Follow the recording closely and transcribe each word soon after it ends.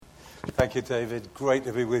Thank you, David. Great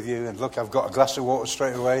to be with you. And look, I've got a glass of water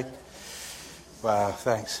straight away. Wow,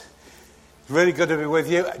 thanks. Really good to be with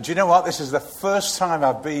you. Do you know what? This is the first time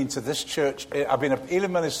I've been to this church. I've been a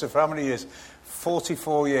healing minister for how many years?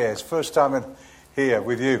 44 years. First time in here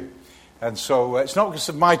with you. And so it's not because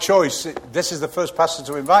of my choice. This is the first pastor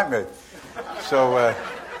to invite me. So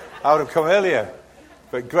I would have come earlier.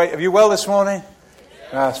 But great. Are you well this morning?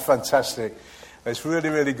 That's fantastic. It's really,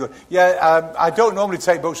 really good. Yeah, I don't normally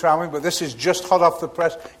take books around me, but this is just hot off the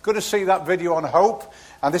press. Good to see that video on hope.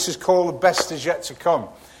 And this is called The Best Is Yet to Come.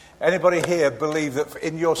 Anybody here believe that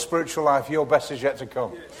in your spiritual life, your best is yet to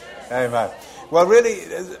come? Yes. Amen. Well, really,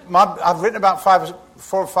 I've written about 4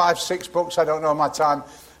 or 5, 6 books. I don't know my time.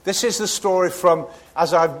 This is the story from,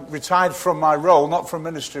 as I retired from my role, not from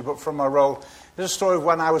ministry, but from my role. This is a story of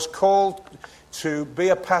when I was called to be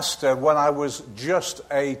a pastor when I was just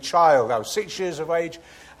a child. I was 6 years of age.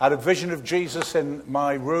 I had a vision of Jesus in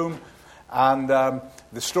my room, and the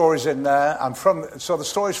story's in there. So the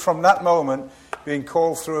story's from that moment, being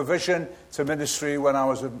called through a vision to ministry when I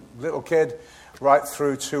was a little kid, right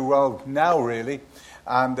through to, well, now really.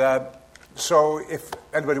 And so if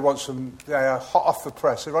anybody wants them, they're hot off the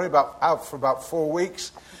press. They're only out for about 4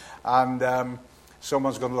 weeks, and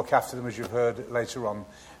someone's going to look after them, as you've heard later on.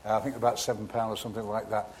 I think about £7 or something like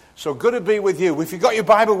that. So good to be with you. If you've got your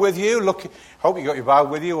Bible with you, hope you got your Bible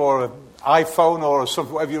with you, or an iPhone, or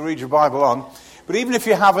something, whatever you read your Bible on. But even if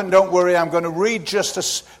you haven't, don't worry. I'm going to read just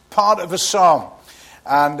a part of a psalm.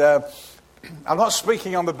 And I'm not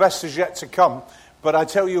speaking on the best is yet to come, but I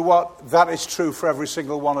tell you what, that is true for every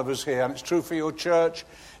single one of us here. And it's true for your church,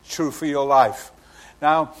 it's true for your life.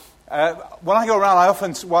 Now, when I go around, I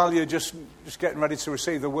often, while you're just getting ready to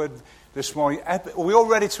receive the word this morning, we're all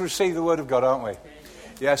ready to receive the word of God, aren't we?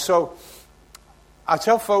 Yeah, so I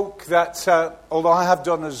tell folk that although I have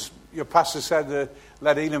done, as your pastor said,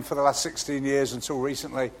 led healing for the last 16 years until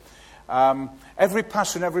recently, every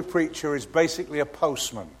pastor and every preacher is basically a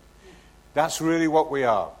postman. That's really what we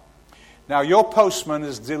are. Now, your postman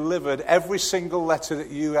has delivered every single letter that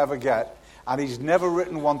you ever get, and he's never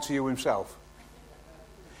written one to you himself.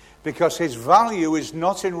 Because his value is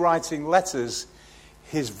not in writing letters,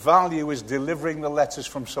 his value is delivering the letters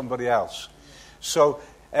from somebody else. So,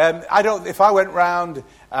 if I went round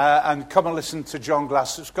and come and listen to John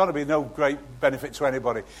Glass, it's going to be no great benefit to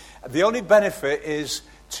anybody. The only benefit is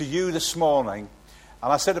to you this morning.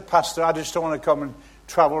 And I said to Pastor, I just don't want to come and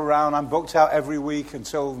travel around. I'm booked out every week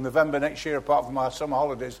until November next year, apart from my summer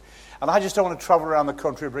holidays. And I just don't want to travel around the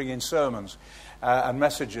country bringing sermons and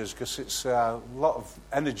messages, because it's a lot of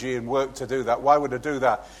energy and work to do that. Why would I do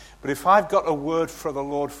that? But if I've got a word for the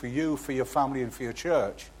Lord for you, for your family, and for your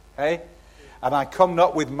church, and I come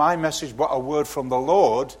not with my message, but a word from the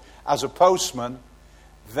Lord as a postman,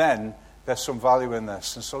 then there's some value in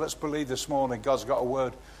this. And so let's believe this morning God's got a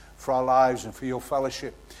word for our lives and for your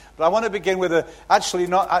fellowship. But I want to begin with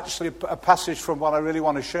not a passage from what I really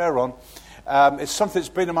want to share on. It's something that's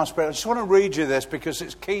been in my spirit. I just want to read you this because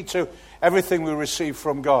it's key to everything we receive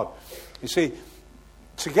from God. You see,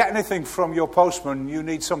 to get anything from your postman, you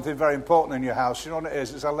need something very important in your house. You know what it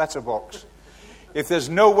is? It's a letterbox. If there's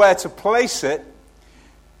nowhere to place it,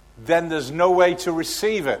 then there's no way to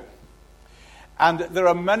receive it. And there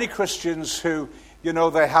are many Christians who,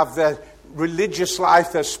 they have their religious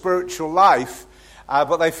life, their spiritual life,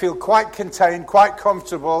 but they feel quite contained, quite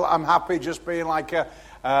comfortable. I'm happy just being like a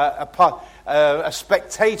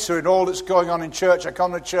spectator in all that's going on in church. I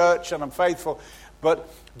come to church and I'm faithful.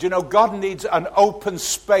 But, God needs an open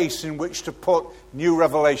space in which to put new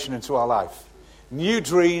revelation into our life. New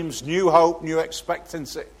dreams, new hope, new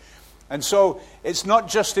expectancy. And so it's not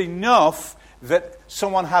just enough that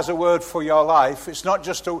someone has a word for your life. It's not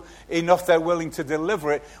just enough they're willing to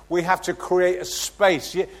deliver it. We have to create a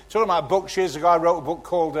space. Talking about books, years ago I wrote a book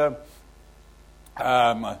called, I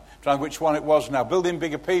don't know which one it was now, Building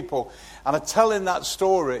Bigger People. And I tell in that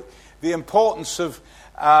story the importance of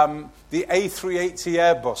the A380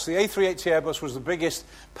 Airbus. The A380 Airbus was the biggest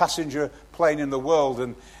passenger plane in the world,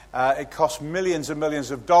 and it cost millions and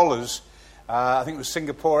millions of dollars. I think it was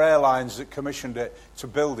Singapore Airlines that commissioned it to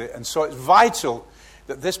build it. And so it's vital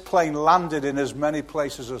that this plane landed in as many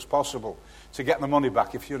places as possible to get the money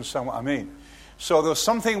back, if you understand what I mean. So there was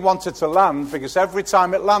something wanted to land, because every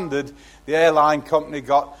time it landed, the airline company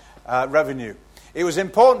got revenue. It was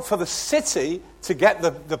important for the city to get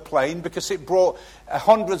the plane, because it brought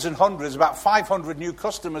hundreds and hundreds, about 500 new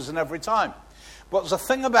customers in every time. But the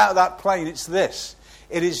thing about that plane, it's this.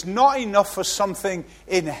 It is not enough for something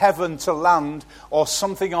in heaven to land, or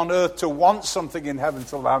something on earth to want something in heaven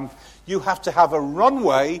to land. You have to have a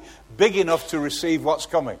runway big enough to receive what's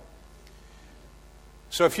coming.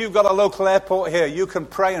 So if you've got a local airport here, you can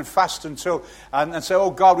pray and fast and say,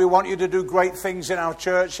 oh God, we want you to do great things in our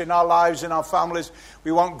church, in our lives, in our families.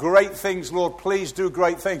 We want great things, Lord. Please do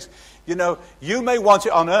great things. You know, you may want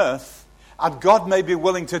it on earth, and God may be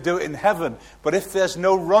willing to do it in heaven. But if there's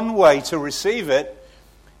no runway to receive it,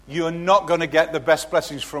 you're not going to get the best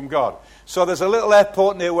blessings from God. So there's a little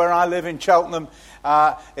airport near where I live in Cheltenham.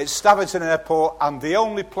 It's Staverton Airport, and the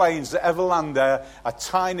only planes that ever land there are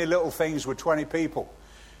tiny little things with 20 people.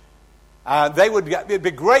 It'd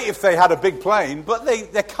be great if they had a big plane, but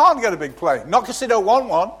they can't get a big plane. Not because they don't want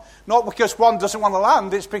one, not because one doesn't want to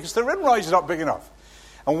land, it's because the runway is not big enough.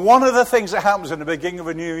 And one of the things that happens in the beginning of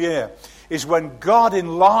a new year is when God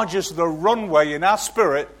enlarges the runway in our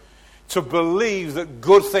spirit to believe that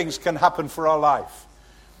good things can happen for our life.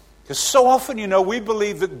 Because so often, you know, we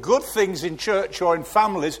believe that good things in church or in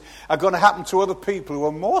families are going to happen to other people who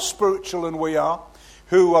are more spiritual than we are,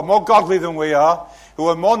 who are more godly than we are, who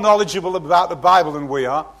are more knowledgeable about the Bible than we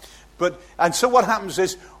are. And so what happens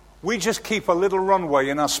is we just keep a little runway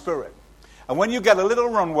in our spirit. And when you get a little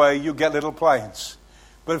runway, you get little planes.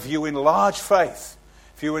 But if you enlarge faith,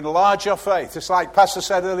 if you enlarge your faith, it's like Pastor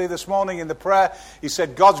said earlier this morning in the prayer, he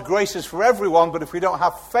said God's grace is for everyone, but if we don't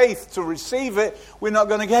have faith to receive it, we're not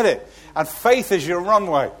going to get it. And faith is your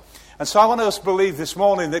runway. And so I want us to believe this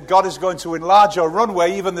morning that God is going to enlarge our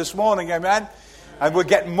runway even this morning, amen? And we'll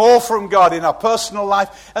get more from God in our personal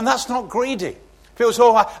life. And that's not greedy. People say,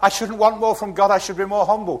 I shouldn't want more from God, I should be more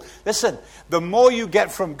humble. Listen, the more you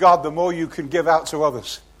get from God, the more you can give out to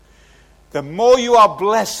others. The more you are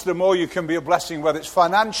blessed, the more you can be a blessing, whether it's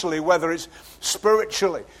financially, whether it's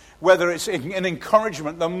spiritually, whether it's an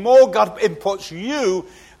encouragement. The more God inputs you,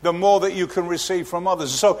 the more that you can receive from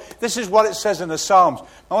others. So this is what it says in the Psalms.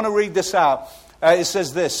 I want to read this out. It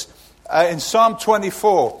says this, in Psalm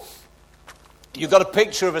 24, you've got a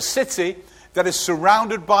picture of a city that is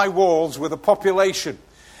surrounded by walls with a population.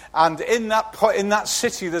 And in that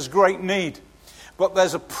city, there's great need. But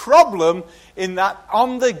there's a problem in that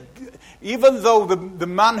even though the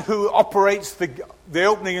man who operates the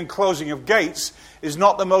opening and closing of gates is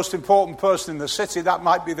not the most important person in the city, that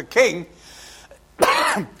might be the king.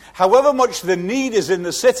 However much the need is in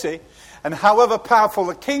the city, and however powerful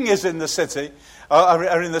the king is in the city,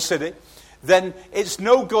 then it's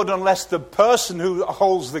no good unless the person who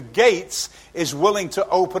holds the gates is willing to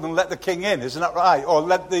open and let the king in. Isn't that right? Or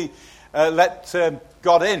let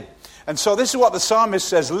God in. And so this is what the psalmist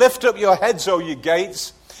says. Lift up your heads, O ye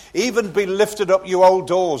gates. Even be lifted up, you old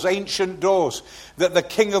doors, ancient doors, that the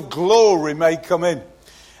King of glory may come in.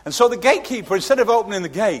 And so the gatekeeper, instead of opening the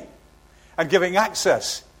gate and giving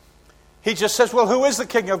access, he just says, well, who is the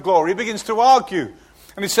King of glory? He begins to argue.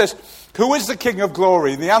 And he says, who is the King of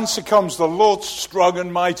glory? And the answer comes, the Lord strong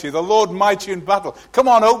and mighty, the Lord mighty in battle. Come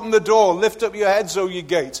on, open the door, lift up your heads, O ye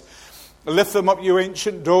gates. Lift them up, you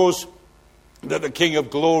ancient doors, that the King of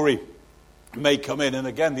glory may come in. And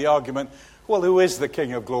again, the argument, well, who is the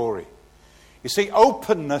King of glory? You see,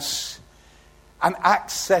 openness and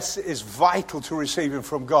access is vital to receiving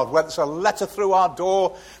from God. Whether it's a letter through our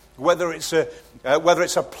door, whether it's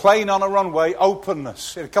a plane on a runway,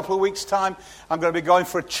 openness. In a couple of weeks' time, I'm going to be going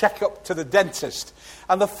for a checkup to the dentist.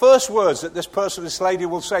 And the first words that this lady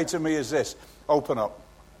will say to me is this: open up.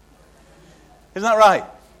 Isn't that right?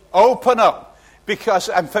 Open up. Because,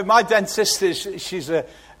 and for my dentist, she's a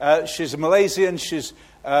Malaysian. She's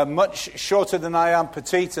much shorter than I am,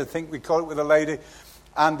 petite, I think we call it with a lady.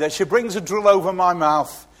 And she brings a drill over my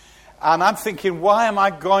mouth. And I'm thinking, why am I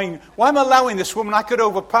allowing this woman? I could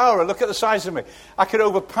overpower her. Look at the size of me. I could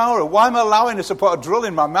overpower her. Why am I allowing her to put a drill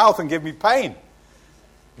in my mouth and give me pain?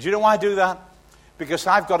 Do you know why I do that? Because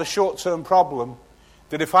I've got a short-term problem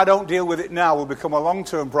that if I don't deal with it now will become a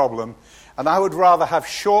long-term problem. And I would rather have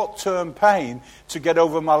short-term pain to get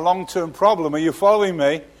over my long-term problem. Are you following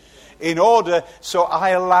me? So I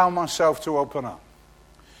allow myself to open up.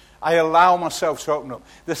 I allow myself to open up.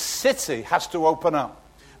 The city has to open up.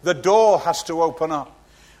 The door has to open up.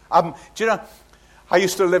 Do you know, I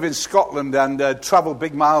used to live in Scotland and travel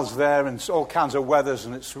big miles there and all kinds of weathers,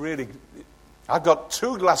 and it's really... I've got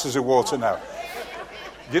 2 glasses of water now.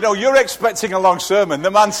 You know, you're expecting a long sermon. The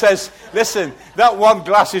man says, listen, that one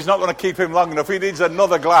glass is not going to keep him long enough. He needs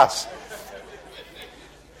another glass.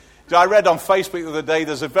 I read on Facebook the other day,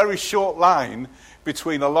 there's a very short line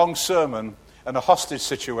between a long sermon and a hostage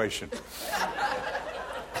situation.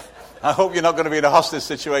 I hope you're not going to be in a hostage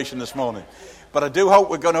situation this morning. But I do hope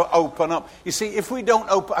we're going to open up. You see, if we don't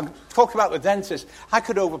open... I'm talking about the dentist. I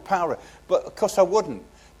could overpower it. But of course I wouldn't.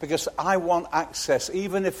 Because I want access.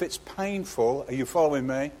 Even if it's painful, are you following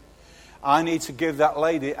me? I need to give that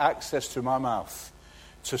lady access to my mouth.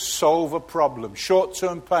 to solve a problem.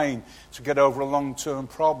 Short-term pain to get over a long-term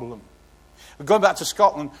problem. Going back to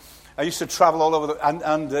Scotland, I used to travel all over,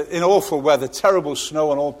 and in awful weather, terrible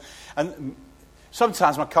snow and all. And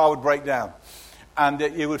sometimes my car would break down. And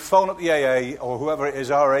you would phone up the AA or whoever it is,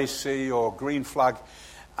 RAC or Green Flag.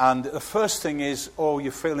 And the first thing is, oh,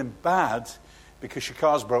 you're feeling bad because your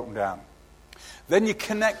car's broken down. Then you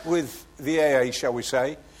connect with the AA, shall we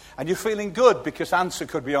say, and you're feeling good because answer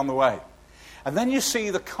could be on the way. And then you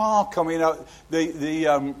see the car coming out,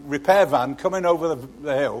 the repair van coming over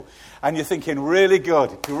the hill, and you're thinking, really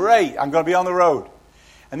good, great, I'm going to be on the road.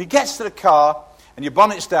 And he gets to the car, and your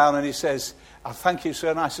bonnet's down, and he says, oh, thank you,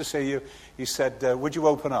 sir, nice to see you. He said, would you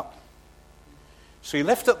open up? So you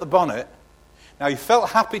lift up the bonnet. Now, you felt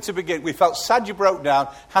happy to begin. We felt sad you broke down,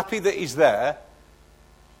 happy that he's there.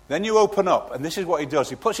 Then you open up, and this is what he does.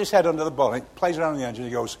 He puts his head under the bonnet, plays around the engine,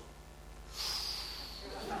 and he goes...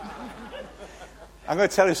 I'm going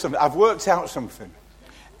to tell you something. I've worked out something.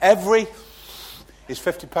 Every is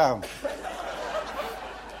 £50.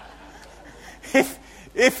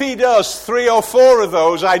 If he does 3 or 4 of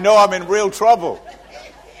those, I know I'm in real trouble.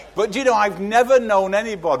 But do you know, I've never known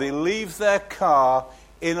anybody leave their car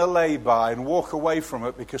in a lay-by and walk away from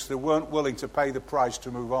it because they weren't willing to pay the price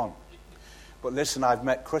to move on. But listen, I've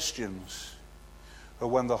met Christians who,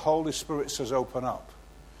 when the Holy Spirit says open up,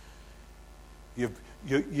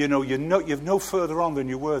 you're no further on than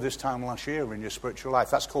you were this time last year in your spiritual life.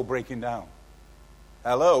 That's called breaking down.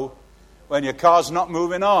 Hello? When your car's not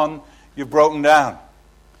moving on, you've broken down.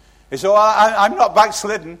 You say, I'm not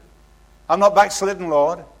backslidden. I'm not backslidden,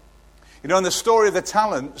 Lord. You know, in the story of the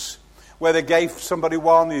talents, where they gave somebody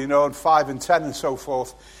 1, and 5 and 10 and so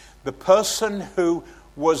forth, the person who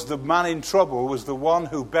was the man in trouble was the one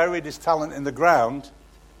who buried his talent in the ground.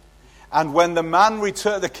 And when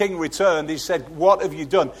the king returned, he said, what have you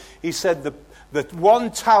done? He said, the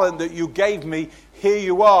 1 talent that you gave me, here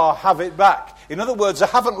you are, have it back. In other words, I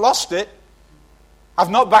haven't lost it.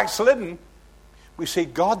 I've not backslidden. We see,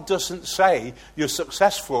 God doesn't say you're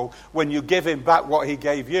successful when you give him back what he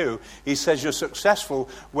gave you. He says you're successful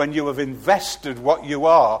when you have invested what you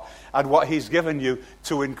are and what he's given you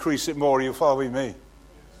to increase it more. Are you following me?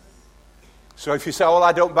 So if you say,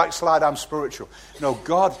 I don't backslide, I'm spiritual. No,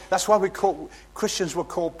 God, that's why Christians were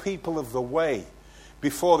called people of the way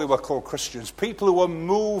before they were called Christians. People who were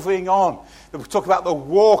moving on. We talk about the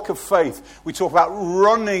walk of faith. We talk about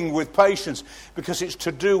running with patience because it's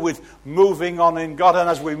to do with moving on in God. And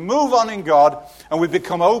as we move on in God and we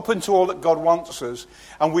become open to all that God wants us,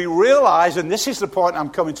 and we realize, and this is the point I'm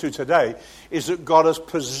coming to today, is that God has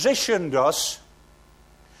positioned us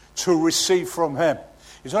to receive from him.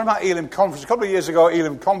 He's talking about Elim Conference. A couple of years ago at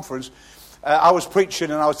Elim Conference, I was preaching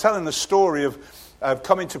and I was telling the story of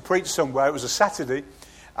coming to preach somewhere. It was a Saturday,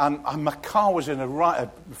 and my car was in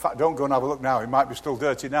fact, don't go and have a look now. It might be still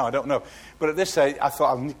dirty now, I don't know. But at this stage, I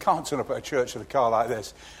thought, I can't turn up at a church with a car like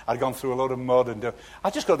this. I'd gone through a load of mud and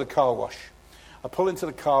I just go to the car wash. I pull into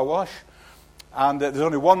the car wash, and there's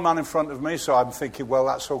only 1 man in front of me, so I'm thinking, well,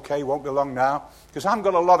 that's okay, won't be long now, because I haven't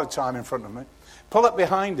got a lot of time in front of me. Pull up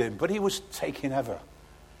behind him, but he was taking ever.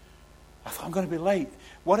 I thought, I'm going to be late.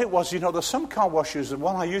 What it was, there's some car washes, the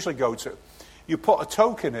one I usually go to, you put a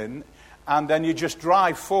token in, and then you just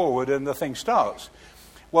drive forward and the thing starts.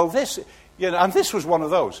 Well, this was one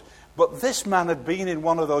of those. But this man had been in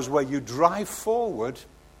one of those where you drive forward,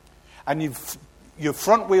 and your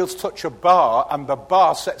front wheels touch a bar, and the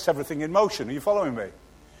bar sets everything in motion. Are you following me?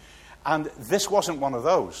 And this wasn't one of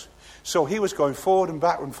those. So he was going forward and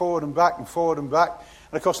back and forward and back and forward and back,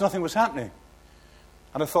 and of course nothing was happening.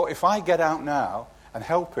 And I thought, if I get out now and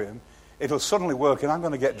help him, it'll suddenly work and I'm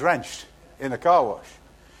going to get drenched in a car wash.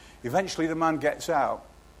 Eventually the man gets out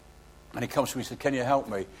and he comes to me and said, can you help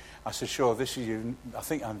me? I said, sure, this is you. I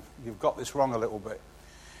think you've got this wrong a little bit.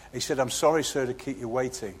 He said, I'm sorry, sir, to keep you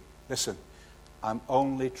waiting. Listen, I'm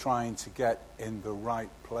only trying to get in the right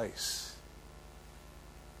place.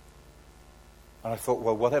 And I thought,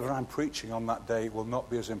 well, whatever I'm preaching on that day will not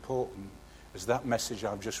be as important as that message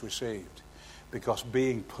I've just received. Because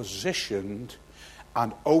being positioned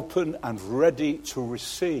and open and ready to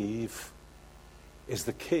receive is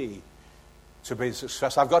the key to being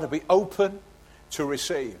successful. I've got to be open to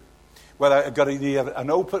receive. Well, I've got to be an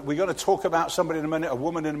open. We're going to talk about somebody in a minute, a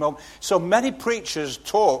woman in a moment. So many preachers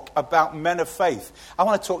talk about men of faith. I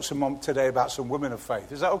want to talk today about some women of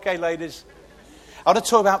faith. Is that okay, ladies? I want to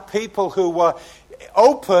talk about people who were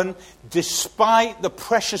open despite the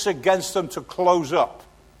pressures against them to close up.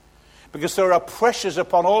 Because there are pressures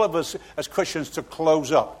upon all of us as Christians to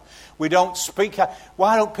close up. We don't speak out.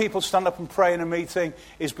 Why don't people stand up and pray in a meeting?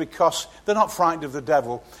 Is because they're not frightened of the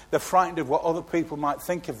devil. They're frightened of what other people might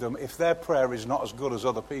think of them if their prayer is not as good as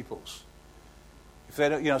other people's. If they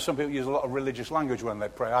don't, some people use a lot of religious language when they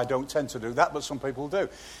pray. I don't tend to do that, but some people do.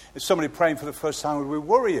 If somebody praying for the first time would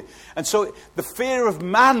worry you. And so the fear of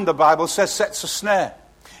man, the Bible says, sets a snare.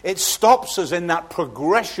 It stops us in that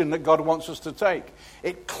progression that God wants us to take.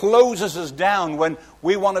 It closes us down when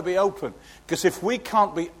we want to be open. Because if we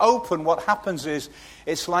can't be open, what happens is,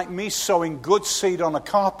 it's like me sowing good seed on a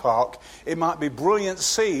car park. It might be brilliant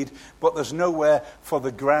seed, but there's nowhere for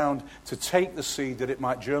the ground to take the seed that it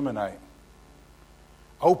might germinate.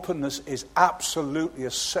 Openness is absolutely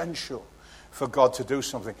essential for God to do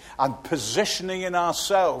something. And positioning in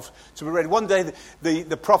ourselves to be ready. One day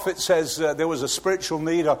the prophet says there was a spiritual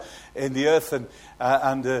need in the earth,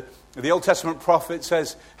 and the Old Testament prophet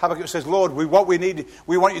says, Habakkuk says, Lord, we want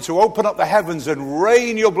you to open up the heavens and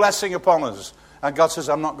rain your blessing upon us. And God says,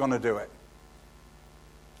 I'm not going to do it.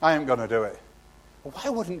 I am going to do it. Well, why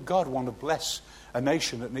wouldn't God want to bless a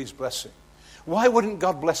nation that needs blessing? Why wouldn't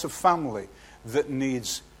God bless a family that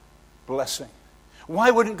needs blessing?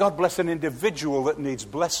 Why wouldn't God bless an individual that needs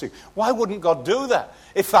blessing? Why wouldn't God do that?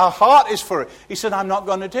 If our heart is for it. He said, I'm not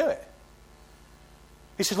going to do it.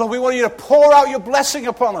 He said, Lord, we want you to pour out your blessing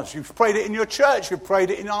upon us. You've prayed it in your church. You've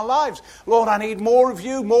prayed it in our lives. Lord, I need more of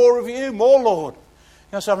you, more, Lord.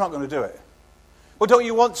 So I'm not going to do it. Well, don't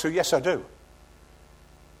you want to? Yes, I do.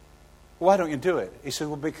 Why don't you do it? He said,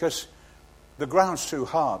 well, because the ground's too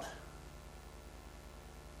hard.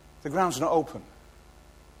 The ground's not open.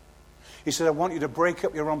 He said, I want you to break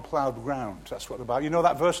up your unplowed ground. That's what the Bible... You know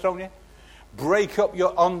that verse, don't you? Break up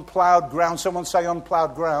your unplowed ground. Someone say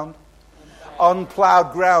unplowed ground.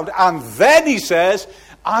 Unplowed ground. And then he says,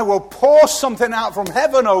 I will pour something out from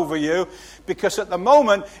heaven over you, because at the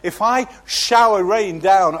moment, if I shower rain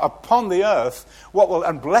down upon the earth,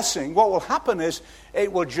 and blessing, what will happen is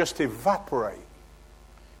it will just evaporate.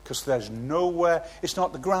 Because there's nowhere,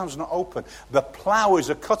 the ground's not open. The plow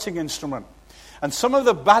is a cutting instrument. And some of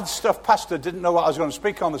the bad stuff, Pastor didn't know what I was going to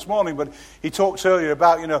speak on this morning, but he talks earlier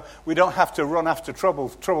about, we don't have to run after trouble.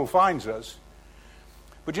 Trouble finds us.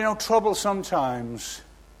 But trouble sometimes...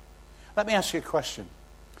 Let me ask you a question.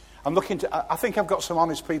 I think I've got some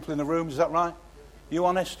honest people in the room, is that right? You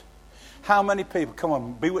honest? How many people, come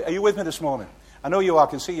on, are you with me this morning? I know you are, I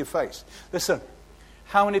can see your face. Listen,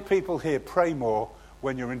 how many people here pray more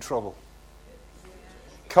when you're in trouble?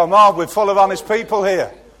 Come on, we're full of honest people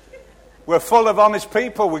here. We're full of honest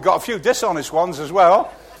people. We've got a few dishonest ones as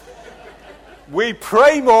well. We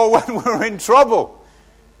pray more when we're in trouble.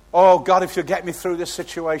 Oh, God, if you get me through this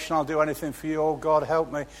situation, I'll do anything for you. Oh, God,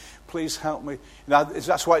 help me. Please help me. Now,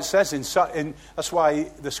 that's why it says, that's why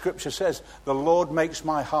the scripture says, the Lord makes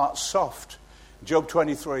my heart soft. Job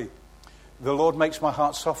 23, the Lord makes my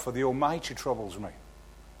heart soft, for the Almighty troubles me.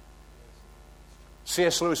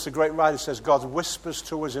 C.S. Lewis, the great writer, says, God whispers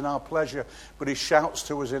to us in our pleasure, but he shouts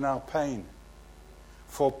to us in our pain.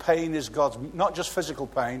 For pain is God's, not just physical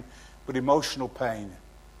pain, but emotional pain,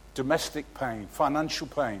 domestic pain, financial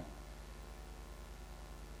pain.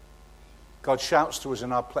 God shouts to us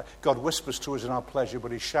in our God whispers to us in our pleasure,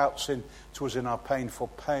 but he shouts to us in our pain. For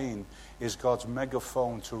pain is God's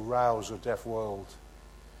megaphone to rouse a deaf world.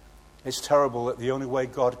 It's terrible that the only way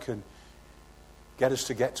God can get us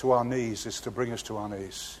to get to our knees is to bring us to our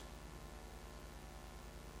knees.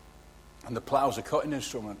 And the plow's a cutting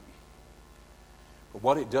instrument. But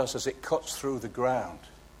what it does is it cuts through the ground.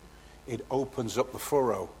 It opens up the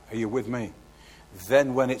furrow. Are you with me?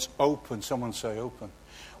 Then when it's open, someone say open.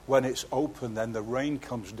 When it's open, then the rain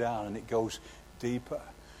comes down and it goes deeper.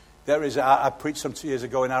 I preached some 2 years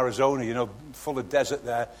ago in Arizona, full of desert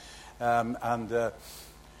there. I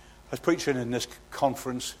was preaching in this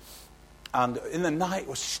conference. And in the night, it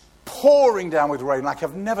was pouring down with rain like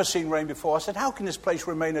I've never seen rain before. I said, how can this place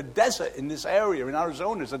remain a desert in this area? In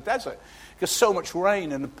Arizona, it's a desert. Because so much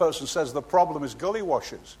rain. And the person says, the problem is gully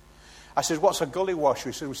washers. I said, what's a gully washer?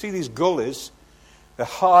 He said, we see these gullies, the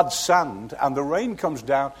hard sand, and the rain comes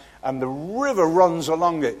down, and the river runs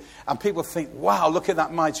along it. And people think, wow, look at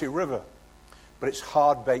that mighty river. But it's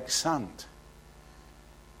hard-baked sand.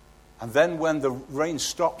 And then when the rain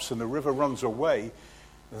stops and the river runs away,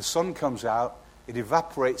 the sun comes out, it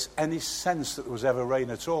evaporates any sense that there was ever rain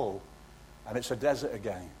at all, and it's a desert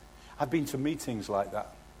again. I've been to meetings like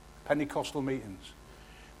that, Pentecostal meetings,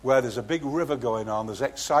 where there's a big river going on, there's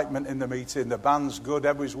excitement in the meeting, the band's good,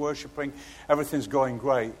 everybody's worshipping, everything's going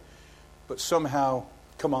great. But somehow,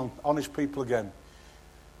 come on, honest people again,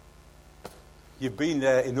 you've been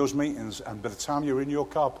there in those meetings, and by the time you're in your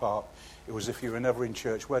car park, it was as if you were never in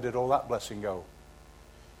church. Where did all that blessing go?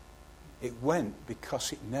 It went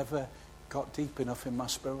because it never got deep enough in my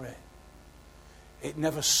spirit. It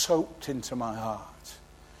never soaked into my heart.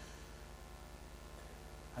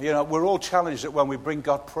 You know, we're all challenged that when we bring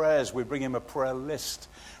God prayers, we bring him a prayer list.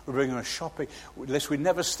 We bring him a shopping list. We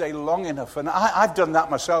never stay long enough. And I've done that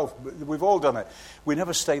myself. We've all done it. We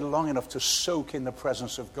never stay long enough to soak in the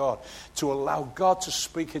presence of God, to allow God to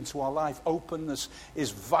speak into our life. Openness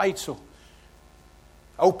is vital.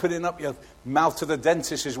 Opening up your mouth to the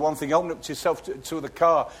dentist is one thing. Opening up to yourself to the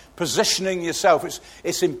car. Positioning yourself.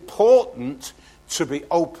 It's important to be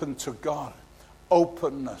open to God.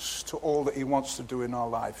 Openness to all that he wants to do in our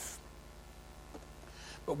life.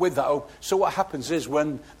 But with that, so what happens is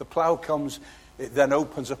when the plough comes, it then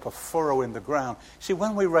opens up a furrow in the ground. See,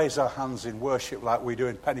 when we raise our hands in worship like we do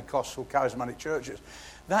in Pentecostal charismatic churches,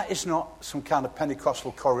 that is not some kind of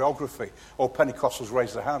Pentecostal choreography or Pentecostals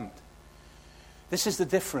raise their hand. This is the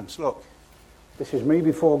difference. Look, this is me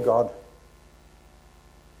before God,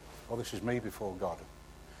 or this is me before God.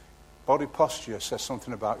 Body posture says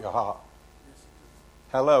something about your heart.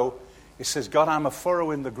 Hello? It says, God, I'm a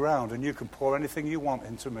furrow in the ground, and you can pour anything you want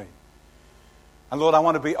into me. And Lord, I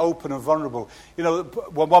want to be open and vulnerable. You know,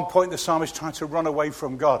 at one point the psalmist tried to run away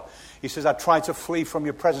from God. He says, I tried to flee from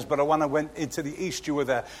your presence, but when I went into the east, you were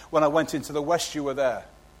there. When I went into the west, you were there.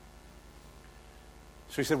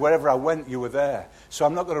 So he said, wherever I went, you were there. So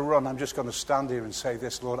I'm not going to run. I'm just going to stand here and say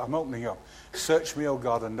this, Lord, I'm opening up. Search me, O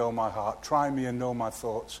God, and know my heart. Try me and know my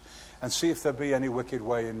thoughts. And see if there be any wicked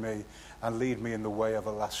way in me, and lead me in the way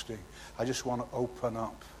everlasting. I just want to open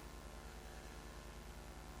up.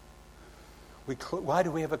 Why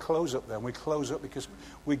do we ever close up then? We close up because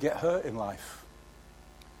we get hurt in life.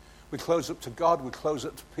 We close up to God. We close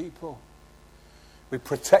up to people. We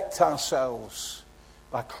protect ourselves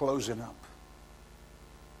by closing up.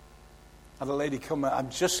 I had a lady come. I'm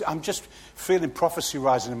just feeling prophecy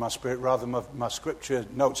rising in my spirit rather than my scripture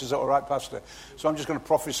notes. Is that all right, Pastor? So I'm just going to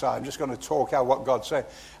prophesy. I'm just going to talk out what God said.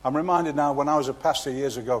 I'm reminded now when I was a pastor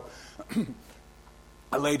years ago,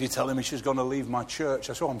 a lady telling me she's going to leave my church.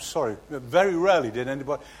 I said, I'm sorry. Very rarely did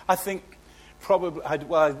anybody. I think probably,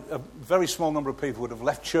 a very small number of people would have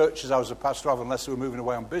left church as I was a pastor unless they were moving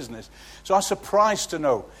away on business. So I was surprised to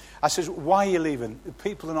know. I said, why are you leaving?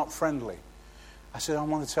 People are not friendly. I said, I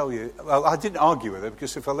want to tell you. Well, I didn't argue with her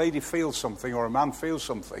because if a lady feels something or a man feels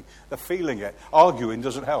something, they're feeling it. Arguing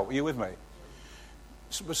doesn't help. Are you with me?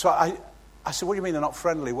 So I said, what do you mean they're not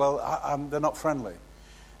friendly? Well, they're not friendly.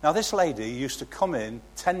 Now, this lady used to come in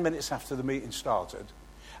 10 minutes after the meeting started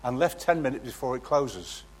and left 10 minutes before it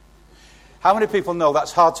closes. How many people know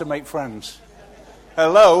that's hard to make friends?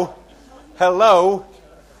 Hello? Hello?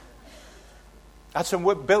 I had some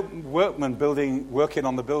workmen working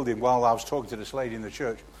on the building while I was talking to this lady in the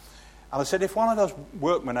church. And I said, if one of those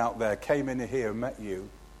workmen out there came in here and met you,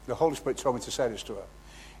 the Holy Spirit told me to say this to her.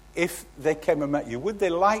 If they came and met you, would they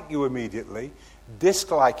like you immediately,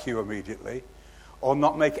 dislike you immediately, or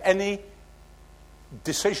not make any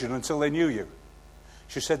decision until they knew you?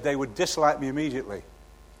 She said they would dislike me immediately.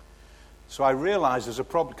 So I realized there's a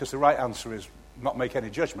problem because the right answer is not make any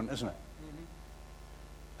judgment, isn't it?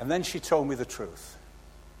 And then she told me the truth.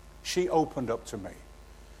 She opened up to me.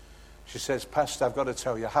 She says, Pastor, I've got to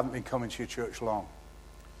tell you, I haven't been coming to your church long.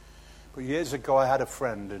 But years ago I had a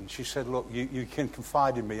friend and she said, look, you can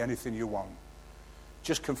confide in me anything you want.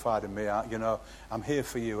 Just confide in me. I'm here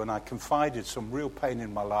for you. And I confided some real pain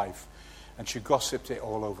in my life. And she gossiped it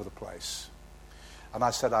all over the place. And I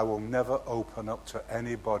said, I will never open up to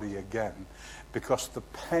anybody again. Because the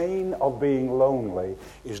pain of being lonely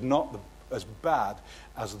is not as bad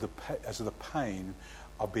as the pain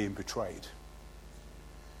of being betrayed.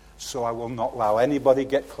 So I will not allow anybody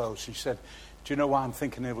get close. She said, do you know why I'm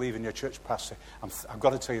thinking of leaving your church, Pastor? I've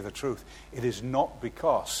got to tell you the truth. It is not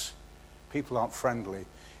because people aren't friendly.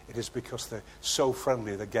 It is because they're so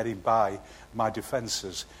friendly they're getting by my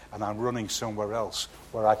defenses and I'm running somewhere else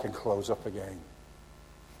where I can close up again.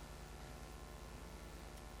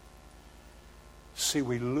 See,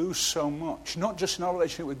 we lose so much, not just in our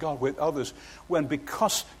relationship with God, with others, when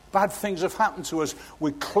because bad things have happened to us,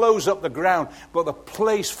 we close up the ground, but the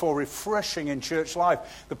place for refreshing in church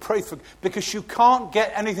life, because you can't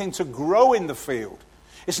get anything to grow in the field.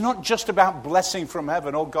 It's not just about blessing from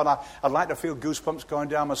heaven. Oh God, I'd like to feel goosebumps going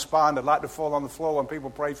down my spine. I'd like to fall on the floor when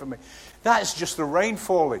people pray for me. That is just the rain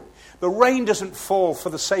falling. The rain doesn't fall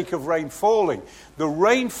for the sake of rain falling. The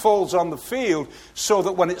rain falls on the field so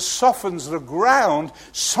that when it softens the ground,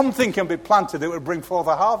 something can be planted that will bring forth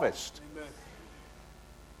a harvest. Amen.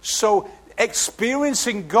 So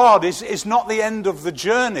experiencing God is not the end of the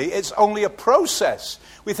journey. It's only a process.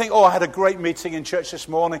 We think, oh, I had a great meeting in church this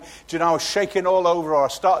morning. Do you know, I was shaking all over, or I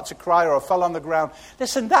started to cry, or I fell on the ground.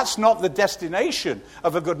 Listen, that's not the destination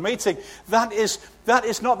of a good meeting. That is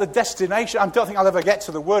not the destination. I don't think I'll ever get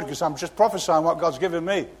to the word because I'm just prophesying what God's given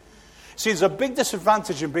me. See, there's a big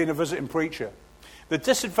disadvantage in being a visiting preacher. The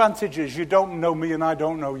disadvantage is you don't know me and I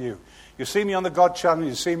don't know you. You see me on the God Channel,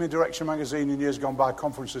 you see me in Direction Magazine in years gone by,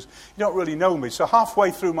 conferences. You don't really know me. So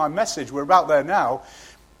halfway through my message, we're about there now,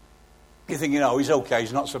 you think, he's okay,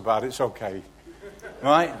 he's not so bad, it's okay.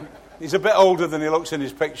 Right? He's a bit older than he looks in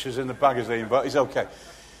his pictures in the magazine, but he's okay.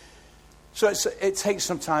 So it takes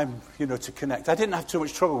some time, to connect. I didn't have too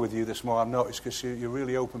much trouble with you this morning, I've noticed, because you're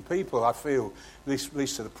really open people, I feel, at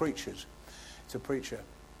least to the preachers. To preacher.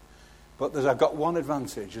 But I've got one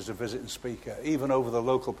advantage as a visiting speaker, even over the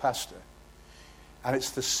local pastor. And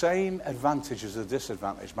it's the same advantage as the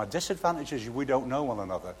disadvantage. My disadvantage is we don't know one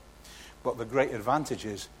another. But the great advantage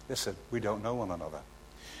is, listen, we don't know one another.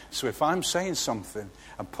 So if I'm saying something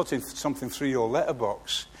and putting something through your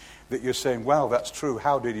letterbox that you're saying, well, that's true,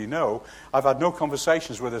 how did he know? I've had no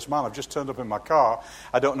conversations with this man. I've just turned up in my car.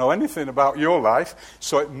 I don't know anything about your life.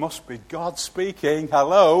 So it must be God speaking.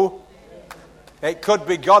 Hello? It could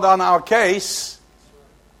be God on our case.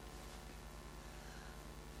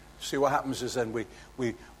 See, what happens is then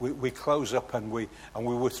we close up and we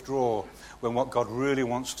withdraw when what God really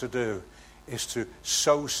wants to do is to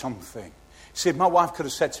sow something. See, my wife could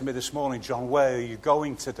have said to me this morning, John, where are you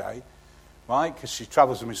going today? Right? Because she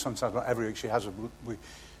travels with me sometimes, not every week. She has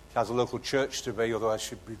a local church to be, otherwise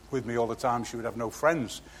she'd be with me all the time. She would have no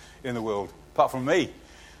friends in the world, apart from me.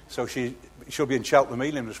 So she'll be in Cheltenham,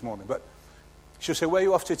 Ealing this morning. But she'll say, where are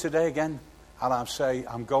you off to today again? And I'll say,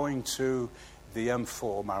 I'm going to the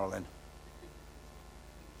M4, Marilyn.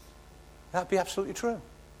 That'd be absolutely true.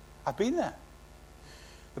 I've been there.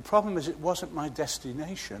 The problem is it wasn't my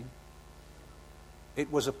destination. It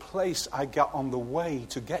was a place I got on the way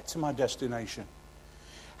to get to my destination.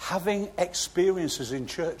 Having experiences in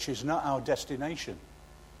church is not our destination.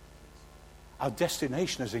 Our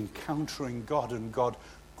destination is encountering God and God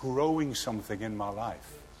growing something in my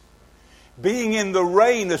life. Being in the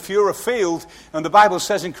rain, if you're a field, and the Bible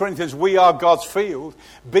says in Corinthians, we are God's field.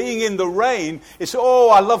 Being in the rain, it's,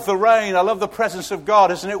 I love the rain. I love the presence of God.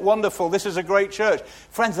 Isn't it wonderful? This is a great church.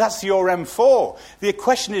 Friends, that's your M4. The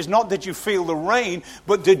question is not did you feel the rain,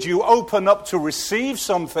 but did you open up to receive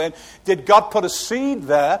something? Did God put a seed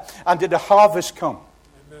there, and did a harvest come?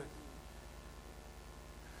 Amen.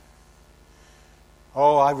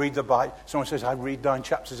 I read the Bible. Someone says, I read 9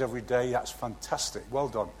 chapters every day. That's fantastic. Well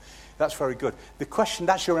done. That's very good. The question,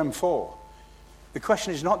 that's your M4. The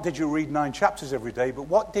question is not did you read 9 chapters every day, but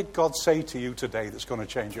what did God say to you today that's going to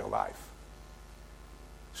change your life?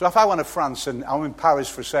 So if I went to France and I'm in Paris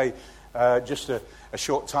for, say, just a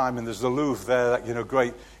short time, and there's the Louvre there, that,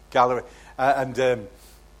 great gallery, and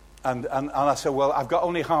I said, well, I've got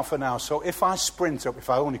only half an hour, so if I sprint up,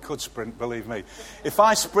 if I only could sprint, believe me, if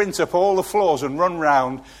I sprint up all the floors and run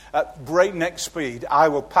round at breakneck speed, I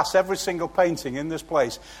will pass every single painting in this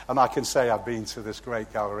place, and I can say I've been to this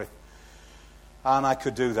great gallery. And I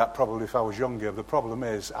could do that probably if I was younger. The problem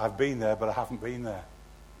is, I've been there, but I haven't been there.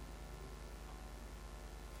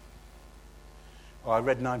 I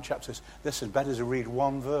read 9 chapters. Listen, better to read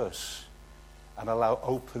 1 verse and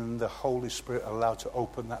the Holy Spirit allow to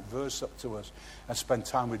open that verse up to us and spend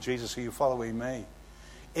time with Jesus. Are you following me?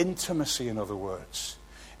 Intimacy, in other words.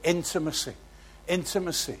 Intimacy.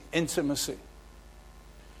 Intimacy. Intimacy.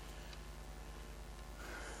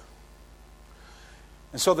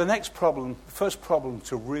 And so the first problem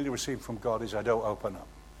to really receive from God is I don't open up.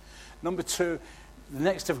 Number 2, the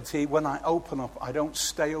next difficulty, when I open up, I don't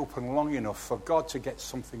stay open long enough for God to get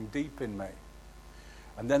something deep in me.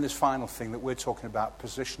 And then this final thing that we're talking about,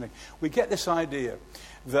 positioning. We get this idea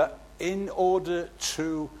that in order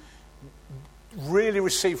to really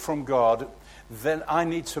receive from God, then I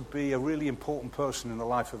need to be a really important person in the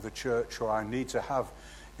life of the church, or I need to have,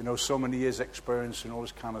 so many years' experience and all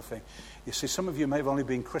this kind of thing. You see, some of you may have only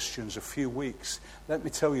been Christians a few weeks. Let me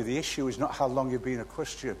tell you, the issue is not how long you've been a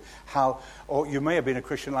Christian, or you may have been a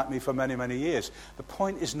Christian like me for many, many years. The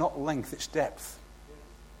point is not length, it's depth.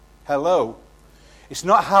 Hello? It's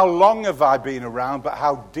not how long have I been around, but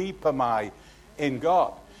how deep am I in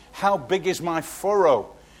God? How big is my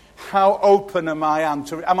furrow? How open am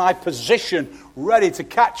I positioned, ready to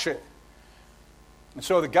catch it? And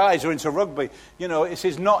so the guys who are into rugby, it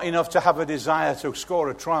is not enough to have a desire to score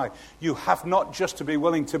a try. You have not just to be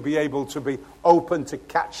willing to be able to be open to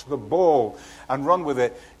catch the ball and run with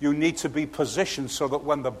it. You need to be positioned so that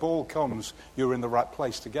when the ball comes, you're in the right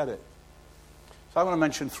place to get it. So I'm going to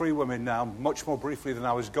mention 3 women now, much more briefly than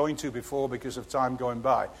I was going to before because of time going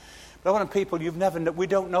by. But I want people we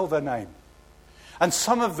don't know their name. And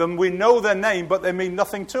some of them, we know their name, but they mean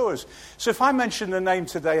nothing to us. So if I mention the name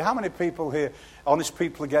today, how many people here, honest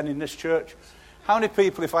people again in this church, how many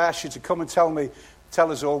people, if I asked you to come and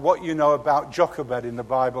tell us all what you know about Jochebed in the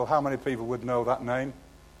Bible, how many people would know that name?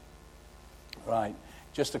 Right,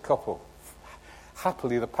 just a couple.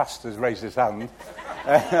 Happily, the pastor's raised his hand,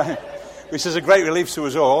 which is a great relief to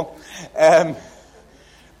us all.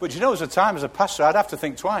 But you know, as a pastor, I'd have to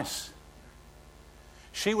think twice.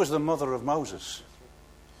 She was the mother of Moses.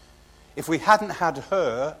 If we hadn't had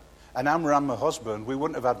her and Amram, her husband, we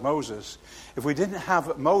wouldn't have had Moses. If we didn't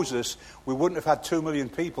have Moses, we wouldn't have had 2 million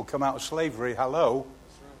people come out of slavery. Hello?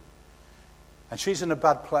 And she's in a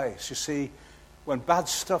bad place. You see, when bad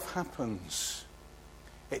stuff happens,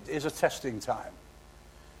 it is a testing time.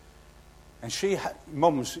 And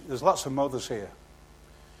mums, there's lots of mothers here.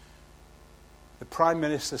 The Prime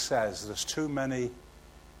Minister says there's too many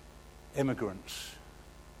immigrants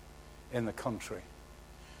in the country.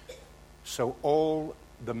 So all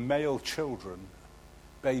the male children,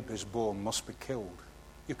 babies born, must be killed.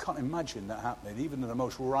 You can't imagine that happening, even in the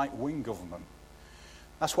most right-wing government.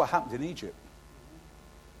 That's what happened in Egypt.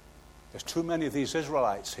 There's too many of these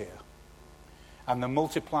Israelites here. And they're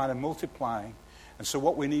multiplying and multiplying. And so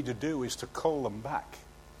what we need to do is to call them back.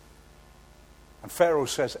 And Pharaoh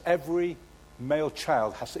says every male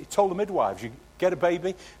child he told the midwives, you get a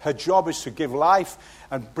baby, her job is to give life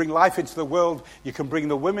and bring life into the world. You can bring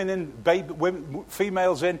the women in,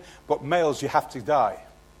 females in, but males you have to die.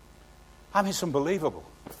 I mean, it's unbelievable.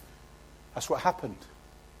 That's what happened.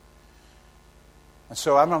 And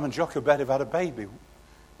so Amram and Jochebed have had a baby.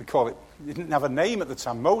 We call it, he didn't have a name at the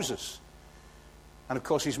time, Moses. And of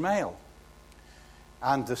course he's male.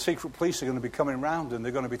 And the secret police are going to be coming around and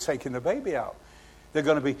they're going to be taking the baby out. They're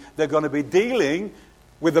going to be dealing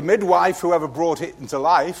with the midwife, whoever brought it into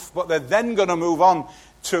life, but they're then going to move on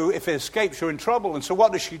to, if it escapes, you're in trouble. And so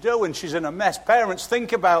what does she do? And she's in a mess. Parents,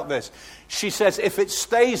 think about this. She says, if it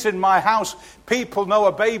stays in my house, people know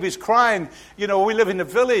a baby's crying. You know, we live in a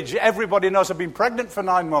village. Everybody knows I've been pregnant for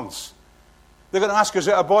 9 months. They're going to ask, is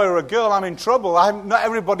it a boy or a girl? I'm in trouble. Not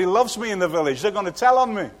everybody loves me in the village. They're going to tell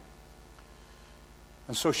on me.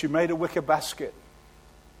 And so she made a wicker basket.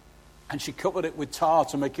 And she covered it with tar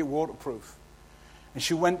to make it waterproof. And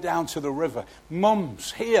she went down to the river.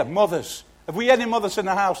 Mums, here, mothers. Have we any mothers in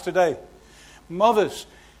the house today? Mothers.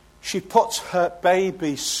 She puts her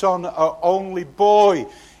baby son, her only boy,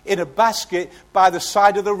 in a basket by the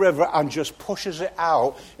side of the river and just pushes it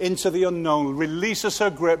out into the unknown, releases her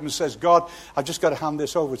grip and says, God, I've just got to hand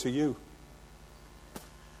this over to you.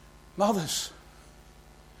 Mothers.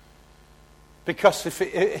 Because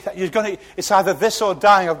it's either this or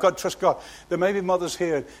dying. I've got to trust God. There may be mothers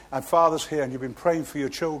here and fathers here, and you've been praying for your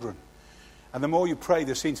children. And the more you pray,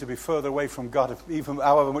 they seem to be further away from God, even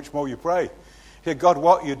however much more you pray. Here, God,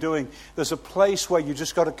 what you're doing, there's a place where you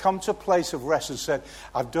just got to come to a place of rest and say,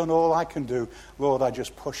 I've done all I can do. Lord, I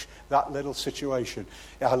just push that little situation.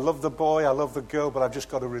 Yeah, I love the boy, I love the girl, but I've just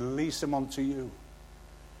got to release them onto you.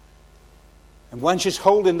 And when she's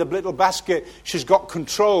holding the little basket, she's got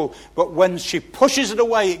control. But when she pushes it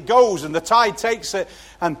away, it goes and the tide takes it.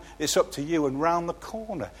 And it's up to you and round the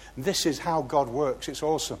corner. This is how God works. It's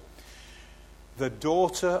awesome. The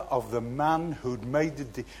daughter of the man who'd made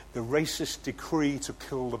the racist decree to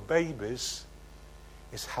kill the babies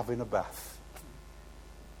is having a bath.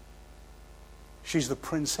 She's the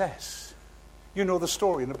princess. You know the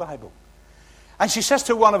story in the Bible. And she says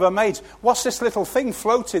to one of her maids, what's this little thing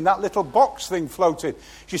floating, that little box thing floating?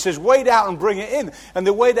 She says, wade out and bring it in. And they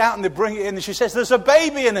wade out and they bring it in. And she says, there's a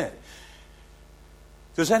baby in it.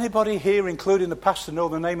 Does anybody here, including the pastor, know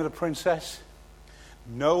the name of the princess?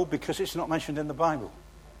 No, because it's not mentioned in the Bible.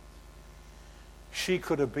 She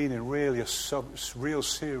could have been in real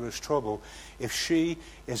serious trouble if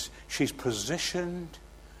she's positioned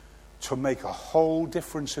to make a whole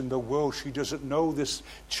difference in the world. She doesn't know this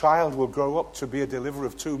child will grow up to be a deliverer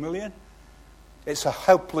of 2 million. It's a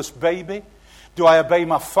helpless baby. Do I obey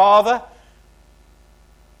my father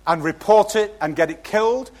and report it and get it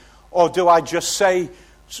killed? Or do I just say,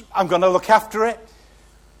 I'm going to look after it?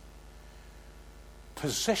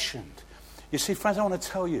 Positioned. You see, friends, I want to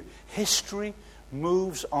tell you, history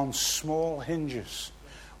moves on small hinges.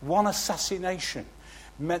 One assassination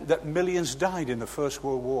meant that millions died in the First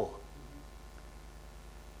World War.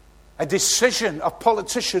 A decision of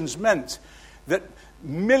politicians meant that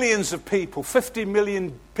millions of people, 50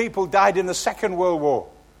 million people died in the Second World War.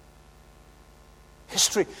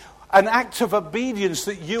 History. An act of obedience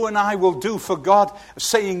that you and I will do for God,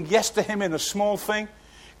 saying yes to Him in a small thing,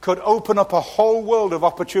 could open up a whole world of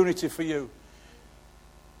opportunity for you.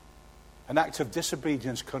 An act of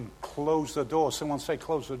disobedience can close the door. Someone say,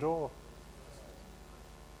 close the door.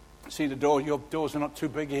 See the door, your doors are not too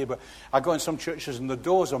big here, but I go in some churches and the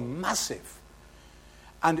doors are massive.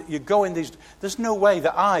 And you go in these, there's no way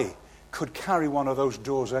that I could carry one of those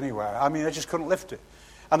doors anywhere. I mean, I just couldn't lift it.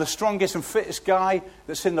 And the strongest and fittest guy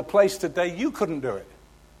that's in the place today, you couldn't do it.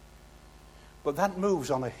 But that moves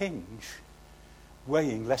on a hinge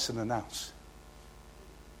weighing less than an ounce.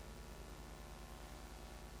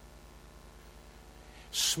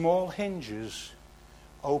 Small hinges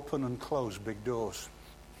open and close big doors.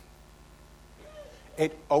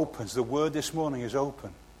 It opens. The word this morning is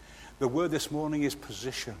open. The word this morning is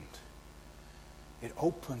positioned. It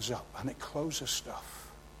opens up and it closes stuff.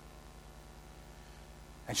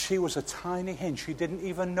 And she was a tiny hinge. She didn't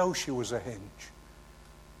even know she was a hinge.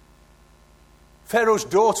 Pharaoh's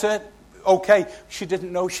daughter, okay, she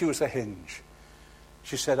didn't know she was a hinge.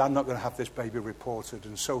 She said, I'm not going to have this baby reported.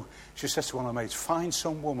 And so she says to one of her maids, find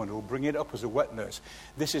some woman who will bring it up as a wet nurse.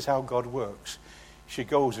 This is how God works. She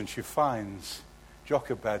goes and she finds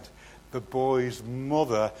Jochebed, the boy's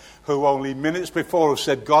mother, who only minutes before has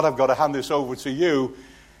said, God, I've got to hand this over to you.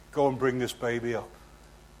 Go and bring this baby up.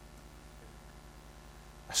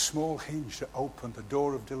 A small hinge that opened the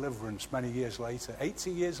door of deliverance many years later,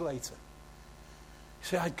 80 years later.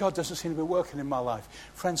 You say, God doesn't seem to be working in my life.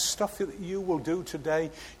 Friends, stuff that you will do today,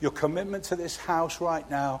 your commitment to this house right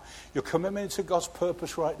now, your commitment to God's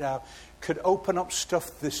purpose right now, could open up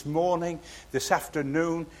stuff this morning, this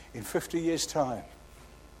afternoon, in 50 years' time.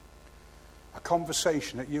 A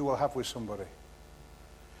conversation that you will have with somebody.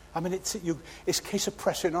 I mean, it's a case of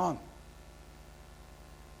pressing on.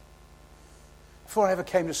 Before I ever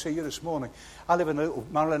came to see you this morning, Marilyn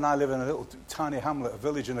and I live in a little tiny hamlet, a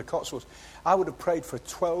village in the Cotswolds. I would have prayed for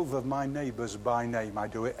 12 of my neighbours by name. I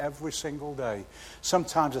do it every single day.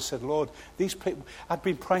 Sometimes I said, Lord, these people, I've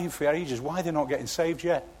been praying for ages. Why are they not getting saved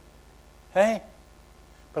yet? Hey?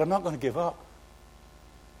 But I'm not going to give up.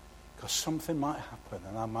 Because something might happen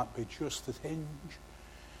and I might be just the hinge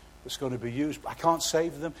that's going to be used. I can't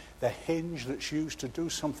save them. The hinge that's used to do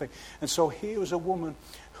something. And so here was a woman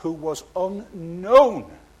who was unknown,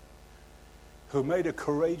 who made a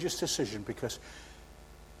courageous decision because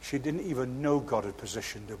she didn't even know God had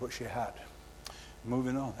positioned her, but she had.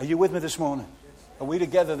 Moving on. Are you with me this morning? Are we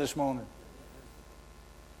together this morning?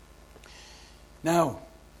 Now,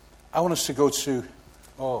 I want us to go to,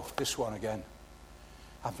 this one again.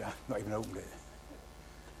 I've not even opened it.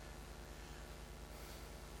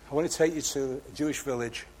 I want to take you to a Jewish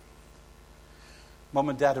village. Mum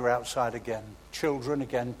and Dad are outside again. Children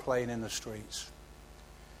again playing in the streets.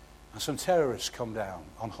 And some terrorists come down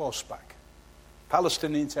on horseback.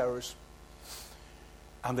 Palestinian terrorists.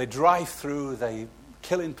 And they drive through, they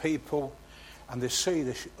killing people, and they see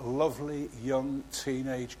this lovely young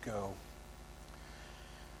teenage girl.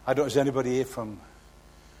 I don't know, is anybody here from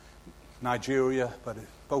Nigeria, but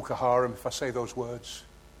Boko Haram, if I say those words.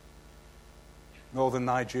 Northern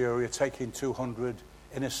Nigeria, taking 200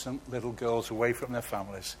 innocent little girls away from their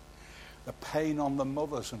families. The pain on the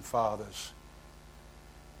mothers and fathers.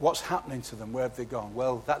 What's happening to them? Where have they gone?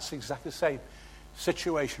 Well, that's exactly the same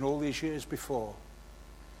situation all these years before.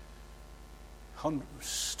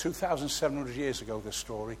 2,700 years ago, this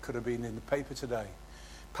story could have been in the paper today.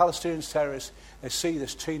 Palestinian terrorists, they see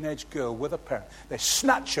this teenage girl with a parent. They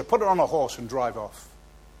snatch her, put her on a horse and drive off.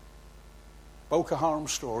 Boko Haram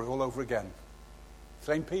story all over again.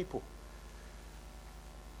 Same people.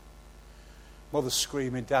 Mother's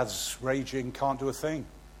screaming, dad's raging, can't do a thing.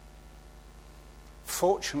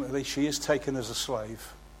 Fortunately, she is taken as a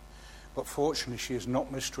slave, but fortunately she is not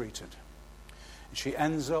mistreated. And she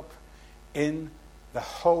ends up in the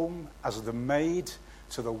home as the maid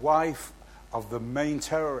to the wife of the main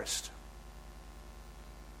terrorist.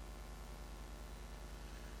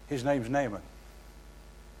 His name's Naaman.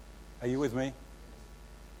 Are you with me?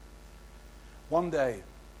 One day.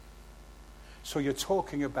 So you're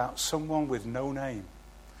talking about someone with no name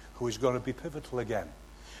who is going to be pivotal again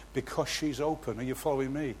because she's open. Are you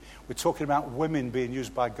following me? We're talking about women being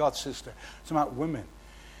used by God, sister. It's about women.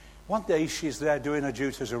 One day she's there doing her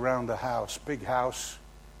duties around the house, big house,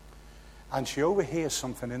 and she overhears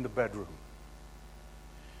something in the bedroom.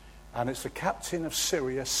 And it's the captain of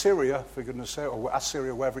Syria, for goodness sake, or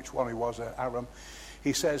Assyria, wherever which one he was, Aram.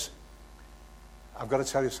 He says, I've got to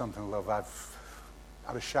tell you something, love. I've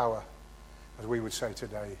had a shower, as we would say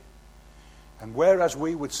today. And whereas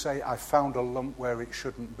we would say, I found a lump where it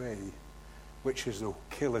shouldn't be, which is the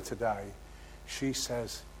killer today, she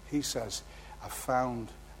says, He says, I found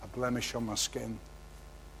a blemish on my skin,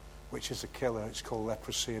 which is a killer. It's called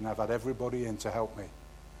leprosy, and I've had everybody in to help me.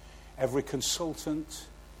 Every consultant,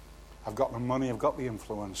 I've got the money, I've got the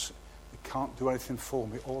influence. They can't do anything for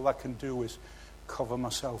me. All I can do is cover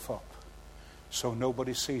myself up so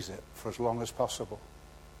nobody sees it for as long as possible.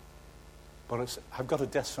 But I've got a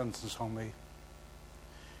death sentence on me.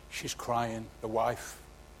 She's crying, the wife.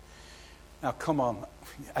 Now, come on.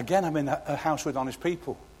 Again, I'm in a house with honest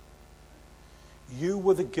people. You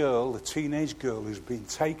were the girl, the teenage girl, who's been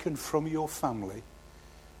taken from your family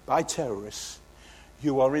by terrorists.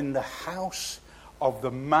 You are in the house of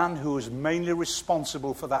the man who is mainly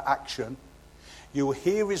responsible for that action. You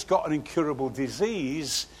hear he's got an incurable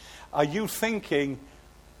disease. Are you thinking,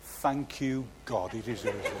 thank you, God, he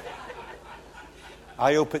deserves it?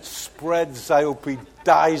 I hope it spreads. I hope he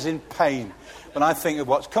dies in pain. When I think of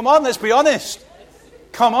what's... Come on, let's be honest.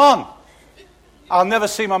 Come on. I'll never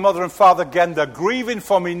see my mother and father again. They're grieving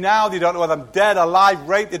for me now. They don't know whether I'm dead, alive,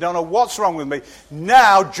 raped. They don't know what's wrong with me.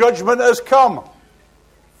 Now judgment has come.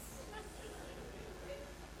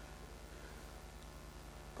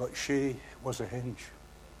 But she was a hinge.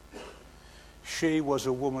 She was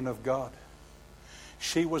a woman of God.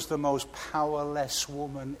 She was the most powerless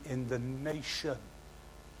woman in the nation.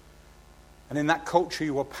 And in that culture,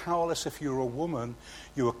 you were powerless if you were a woman.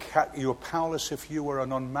 You were powerless if you were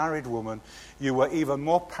an unmarried woman. You were even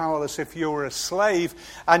more powerless if you were a slave.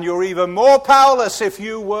 And you were even more powerless if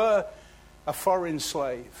you were a foreign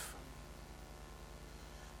slave.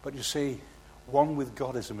 But you see, one with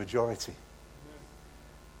God is a majority.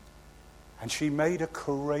 And she made a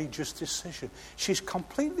courageous decision. She's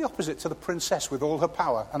completely opposite to the princess with all her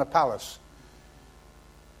power and a palace.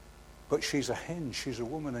 But she's a hinge, she's a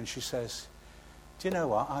woman, and she says, do you know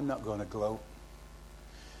what? I'm not going to gloat.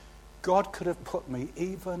 God could have put me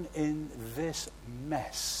even in this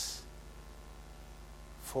mess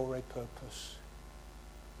for a purpose.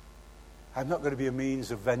 I'm not going to be a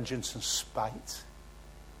means of vengeance and spite,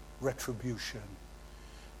 retribution.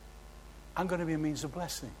 I'm going to be a means of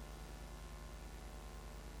blessing.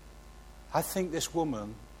 I think this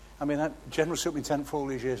woman, General Superintendent for all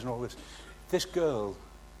these years and all this girl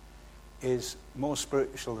is more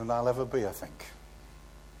spiritual than I'll ever be, I think.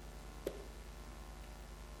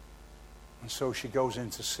 And so she goes in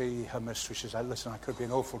to see her mistress. She says, listen, I could be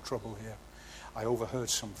in awful trouble here. I overheard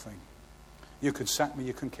something. You can sack me,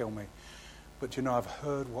 you can kill me. But I've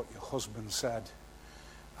heard what your husband said.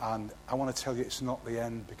 And I want to tell you it's not the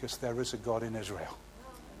end, because there is a God in Israel.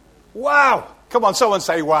 Wow! Come on, someone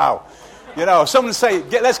say wow. Someone say,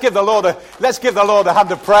 let's give the Lord a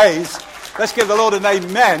hand of praise. Let's give the Lord an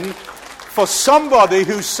amen for somebody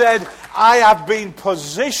who said, I have been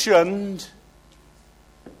positioned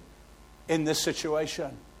in this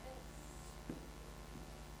situation.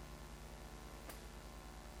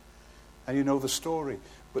 And you know the story.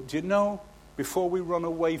 But do you know, before we run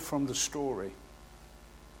away from the story,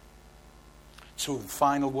 to the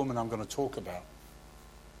final woman I'm going to talk about,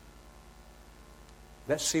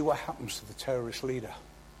 let's see what happens to the terrorist leader.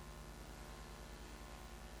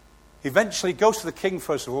 Eventually goes to the king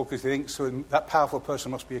first of all, because he thinks that powerful person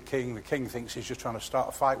must be a king. The king thinks he's just trying to start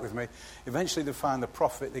a fight with me. Eventually they find the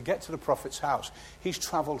prophet. They get to the prophet's house. He's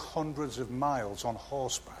traveled hundreds of miles on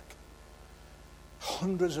horseback.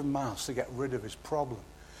 Hundreds of miles to get rid of his problem.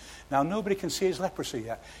 Now nobody can see his leprosy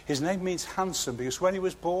yet. His name means handsome, because when he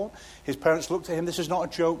was born, his parents looked at him. This is not a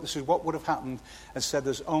joke. This is what would have happened. And said,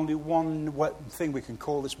 there's only one thing we can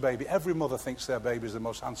call this baby. Every mother thinks their baby is the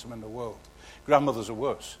most handsome in the world. Grandmothers are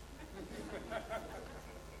worse.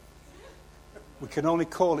 We can only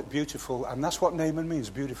call it beautiful, and that's what Naaman means,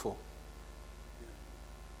 beautiful.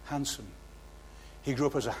 Handsome. He grew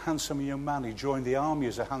up as a handsome young man. He joined the army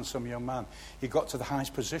as a handsome young man. He got to the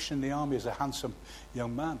highest position in the army as a handsome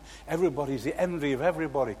young man. Everybody's the envy of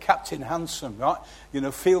everybody. Captain Handsome, right?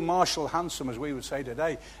 Field Marshal Handsome, as we would say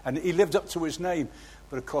today. And he lived up to his name.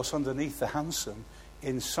 But of course, underneath the handsome,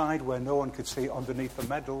 inside where no one could see, underneath the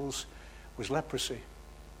medals, was leprosy.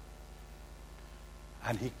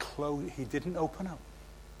 And he didn't open up,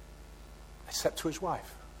 except to his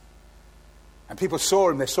wife. And people saw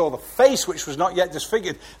him. They saw the face, which was not yet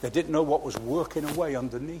disfigured. They didn't know what was working away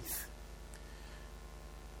underneath.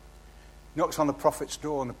 He knocks on the prophet's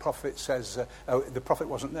door, and the prophet says, the prophet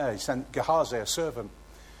wasn't there. He sent Gehazi, a servant.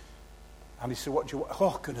 And he said, what do you want?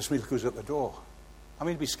 Oh, goodness me, look who's at the door.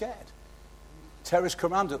 He'd be scared. Terrorist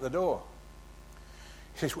command at the door.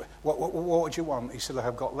 He says, what would you want? He said,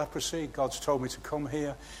 I've got leprosy. God's told me to come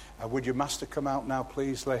here. Would your master come out now,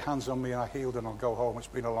 please? Lay hands on me, and I'm healed, and I'll go home. It's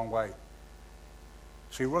been a long way.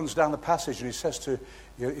 So he runs down the passage, and he says to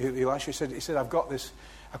Elisha, he said, I've got this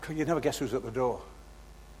You never guess who's at the door.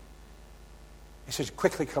 He says,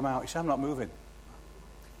 quickly come out. He says, I'm not moving.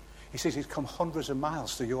 He says, he's come hundreds of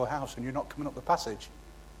miles to your house and you're not coming up the passage.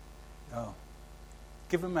 No.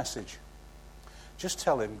 Give him a message. Just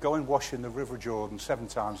tell him, go and wash in the River Jordan 7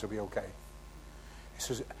 times, it'll be okay. He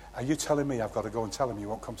says, are you telling me I've got to go and tell him you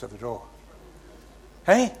won't come to the door?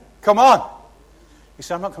 Hey, come on. He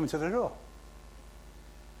said, I'm not coming to the door.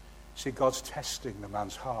 See, God's testing the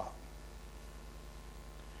man's heart.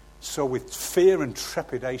 So with fear and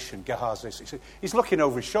trepidation, Gehazi, he's looking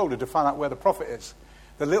over his shoulder to find out where the prophet is.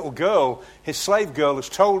 The little girl, his slave girl, has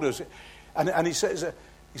told us. And he says,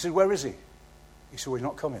 where is he? He said, well, he's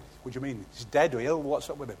not coming. What do you mean? He's dead or ill? What's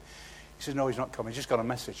up with him? He said, no, he's not coming. He's just got a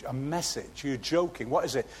message. A message? You're joking. What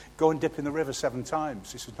is it? Go and dip in the river 7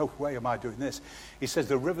 times. He said, no way am I doing this. He says,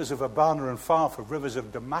 the rivers of Abana and Pharpar, rivers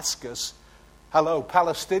of Damascus, hello,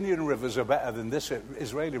 Palestinian rivers are better than this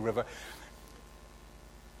Israeli river.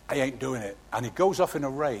 I ain't doing it. And he goes off in a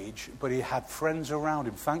rage, but he had friends around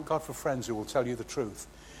him. Thank God for friends who will tell you the truth.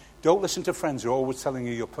 Don't listen to friends who are always telling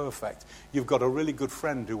you you're perfect. You've got a really good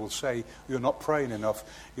friend who will say, you're not praying enough,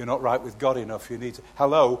 you're not right with God enough, you need to...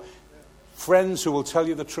 Hello? Friends who will tell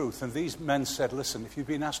you the truth. And these men said, listen, if you'd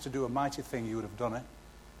been asked to do a mighty thing, you would have done it.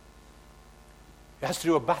 You asked to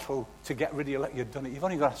do a battle to get rid of your... You'd done it. You've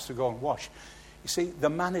only got to go and wash. You see, the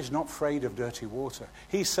man is not afraid of dirty water.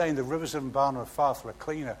 He's saying the rivers of Abana and Pharpar are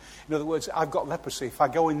cleaner. In other words, I've got leprosy. If I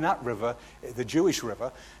go in that river, the Jewish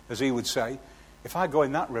river, as he would say, if I go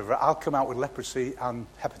in that river, I'll come out with leprosy and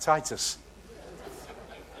hepatitis.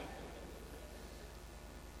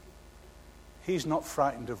 He's not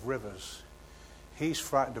frightened of rivers. He's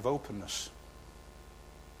frightened of openness.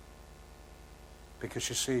 Because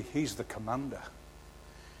you see, he's the commander.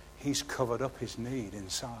 He's covered up his need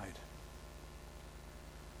inside.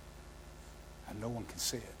 And no one can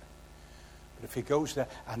see it. But if he goes there,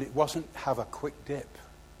 and it wasn't have a quick dip.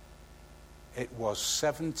 It was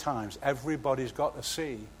 7 times. Everybody's got to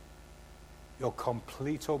see your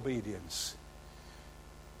complete obedience.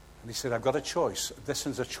 And he said, I've got a choice. This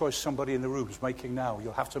is a choice somebody in the room is making now.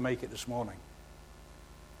 You'll have to make it this morning.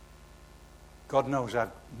 God knows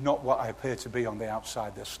I'm not what I appear to be on the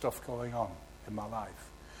outside. There's stuff going on in my life.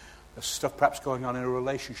 There's stuff perhaps going on in a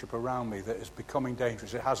relationship around me that is becoming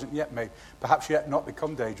dangerous. It hasn't yet perhaps yet not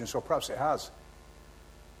become dangerous, or perhaps it has.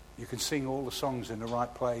 You can sing all the songs in the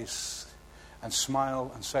right place and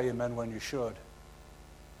smile and say amen when you should.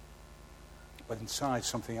 But inside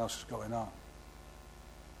something else is going on.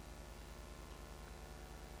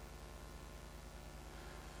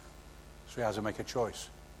 So he has to make a choice.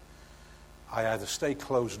 I either stay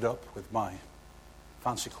closed up with my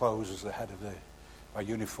fancy clothes as the head of my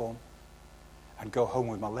uniform and go home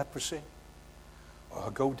with my leprosy, or I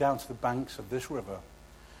go down to the banks of this river,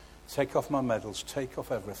 take off my medals, take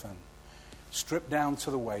off everything, strip down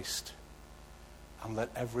to the waist, and let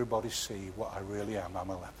everybody see what I really am. I'm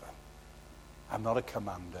a leper. I'm not a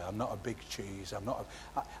commander. I'm not a big cheese.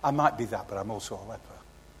 I might be that, but I'm also a leper.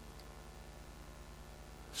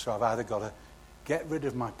 So I've either got to get rid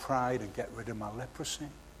of my pride and get rid of my leprosy,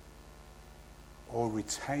 or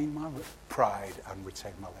retain my pride and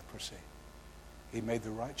retain my leprosy. He made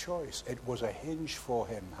the right choice. It was a hinge for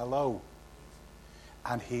him. Hello.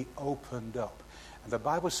 And he opened up. And the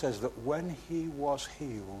Bible says that when he was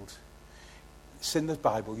healed, it's in the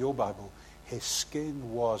Bible, your Bible, his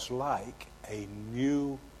skin was like a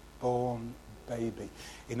newborn baby.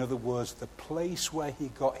 In other words, the place where he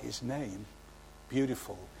got his name,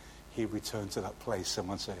 beautiful, he returned to that place.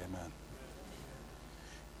 Someone say amen.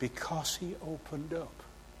 Because he opened up.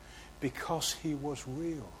 Because he was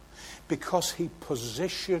real. Because he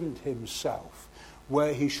positioned himself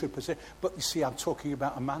where he should position. But you see, I'm talking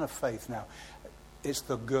about a man of faith now. It's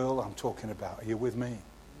the girl I'm talking about. Are you with me?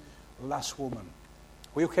 Last woman.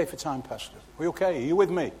 Are we okay for time, Pastor? Are we okay? Are you with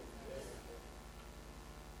me?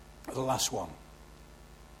 The last one.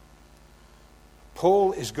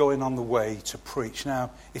 Paul is going on the way to preach.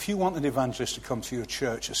 Now, if you want an evangelist to come to your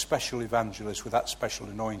church, a special evangelist with that special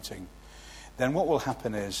anointing, then what will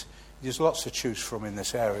happen is there's lots to choose from in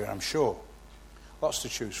this area, I'm sure. Lots to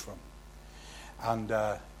choose from.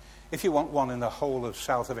 And if you want one in the whole of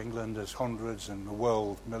south of England, there's hundreds, and the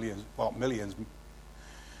world, millions.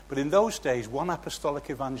 But in those days, one apostolic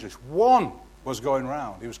evangelist, one was going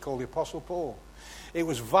round. He was called the Apostle Paul. It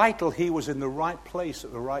was vital he was in the right place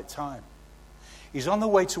at the right time. He's on the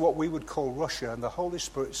way to what we would call Russia, and the Holy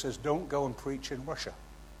Spirit says, don't go and preach in Russia.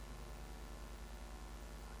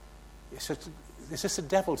 He said, is this the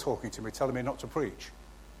devil talking to me, telling me not to preach?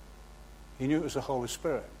 He knew it was the Holy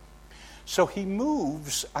Spirit. So he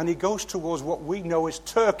moves and he goes towards what we know as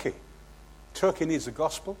Turkey. Turkey needs the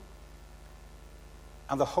gospel.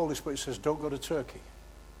 And the Holy Spirit says, don't go to Turkey.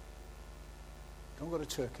 Don't go to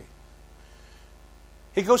Turkey.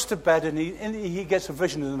 He goes to bed and he gets a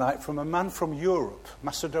vision in the night from a man from Europe,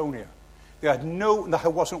 Macedonia. There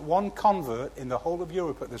wasn't one convert in the whole of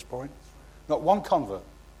Europe at this point. Not one convert.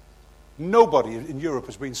 Nobody in Europe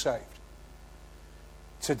has been saved.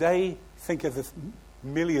 Today, think of the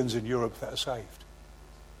millions in Europe that are saved.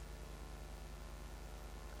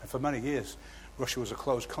 And for many years, Russia was a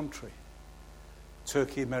closed country.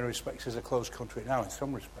 Turkey, in many respects, is a closed country now, in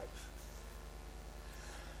some respects.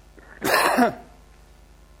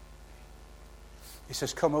 He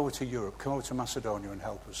says, come over to Europe, come over to Macedonia and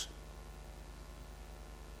help us.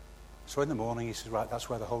 So in the morning, he says, right, that's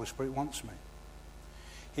where the Holy Spirit wants me.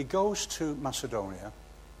 He goes to Macedonia,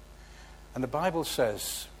 and the Bible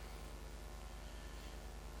says,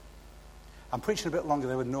 I'm preaching a bit longer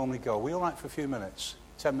than I would normally go. Are we all right for a few minutes?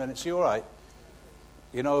 10 minutes, are you all right?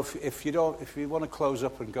 You know, if you want to close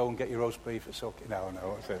up and go and get your roast beef, it's okay.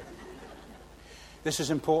 No. This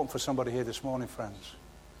is important for somebody here this morning, friends.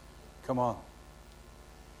 Come on.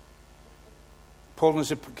 Paul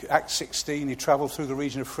in Acts 16, he travelled through the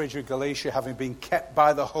region of Phrygia, Galatia, having been kept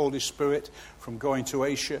by the Holy Spirit from going to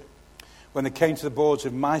Asia. When they came to the borders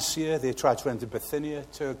of Mysia, they tried to enter Bithynia,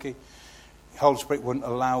 Turkey. The Holy Spirit wouldn't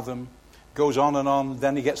allow them. Goes on and on.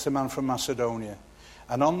 Then he gets the man from Macedonia.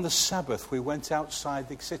 And on the Sabbath, we went outside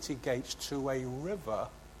the city gates to a river.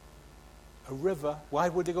 A river. Why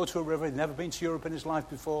would he go to a river? He'd never been to Europe in his life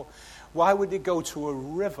before. Why would he go to a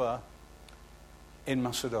river in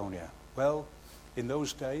Macedonia? Well, in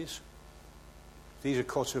those days, these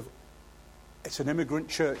are it's an immigrant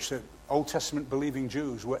church. That Old Testament believing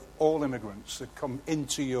Jews were all immigrants that come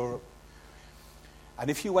into Europe. And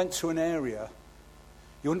if you went to an area,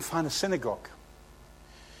 you wouldn't find a synagogue.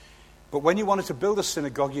 But when you wanted to build a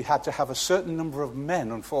synagogue, you had to have a certain number of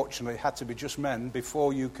men. Unfortunately, it had to be just men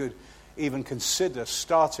before you could even consider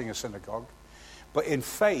starting a synagogue. But in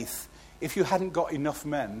faith, if you hadn't got enough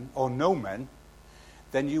men or no men,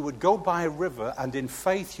 then you would go by a river, and in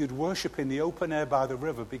faith you'd worship in the open air by the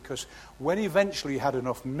river, because when eventually you had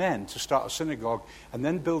enough men to start a synagogue and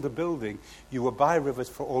then build a building, you were by a river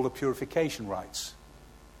for all the purification rites.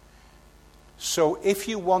 So if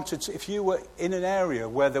you were in an area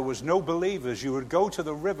where there was no believers, you would go to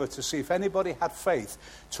the river to see if anybody had faith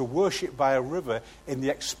to worship by a river in the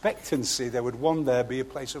expectancy there would one day be a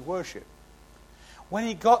place of worship. When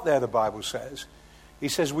he got there, the Bible says, he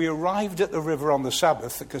says, we arrived at the river on the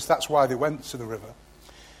Sabbath, because that's why they went to the river,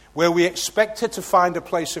 where we expected to find a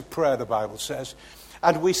place of prayer, the Bible says,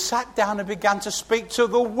 and we sat down and began to speak to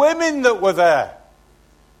the women that were there.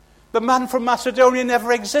 The man from Macedonia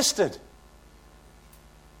never existed.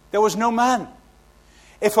 There was no man.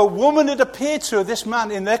 If a woman had appeared to this man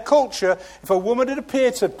in their culture, if a woman had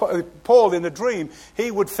appeared to Paul in a dream, he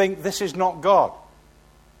would think this is not God.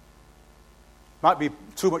 Might be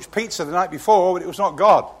too much pizza the night before, but it was not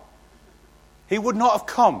God. He would not have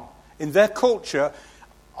come in their culture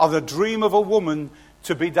of the dream of a woman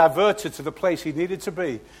to be diverted to the place he needed to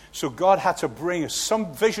be. So God had to bring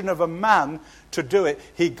some vision of a man to do it.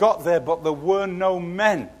 He got there, but there were no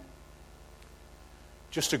men.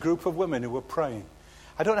 Just a group of women who were praying.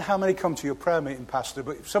 I don't know how many come to your prayer meeting, Pastor,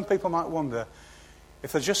 but some people might wonder,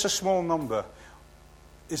 if there's just a small number,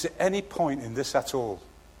 is there any point in this at all?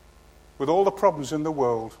 With all the problems in the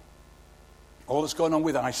world, all that's going on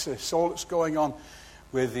with ISIS, all that's going on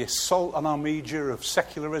with the assault on our media of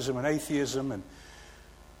secularism and atheism and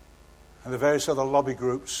the various other lobby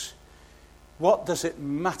groups, what does it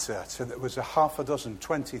matter to there was a half a dozen,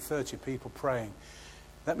 20, 30 people praying?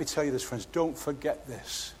 Let me tell you this, friends, don't forget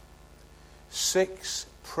this. 6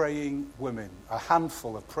 praying women, a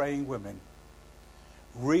handful of praying women,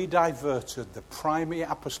 rediverted the primary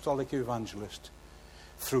apostolic evangelist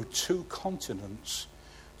through 2 continents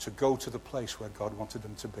to go to the place where God wanted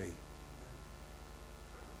them to be.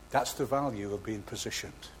 That's the value of being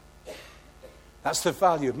positioned. That's the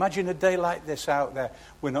value. Imagine a day like this out there.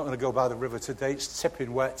 We're not going to go by the river today. It's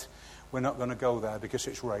tipping wet. We're not going to go there because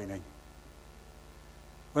it's raining.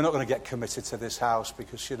 We're not going to get committed to this house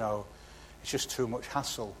because, it's just too much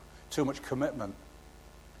hassle, too much commitment.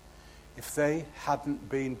 If they hadn't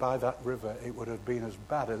been by that river, it would have been as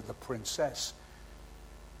bad as the princess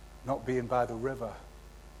not being by the river,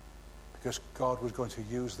 because God was going to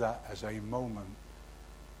use that as a moment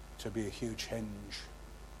to be a huge hinge.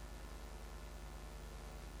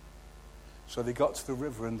 So they got to the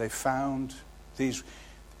river and they found these.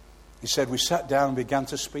 He said, we sat down and began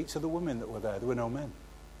to speak to the women that were there. There were no men.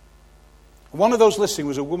 One of those listening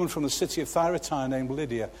was a woman from the city of Thyatira named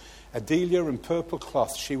Lydia, a dealer in purple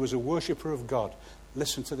cloth. She was a worshipper of God.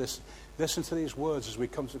 Listen to this. Listen to these words as we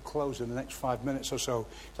come to close in the next 5 minutes or so.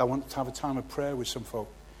 I want to have a time of prayer with some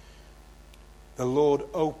folk. The Lord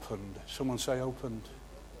opened, someone say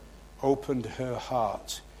opened her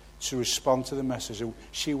heart to respond to the message.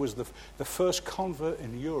 She was the first convert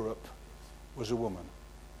in Europe was a woman.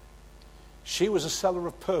 She was a seller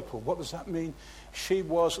of purple. What does that mean? She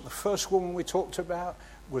was, the first woman we talked about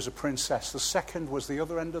was a princess. The second was the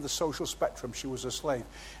other end of the social spectrum. She was a slave.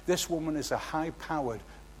 This woman is a high-powered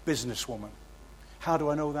businesswoman. How do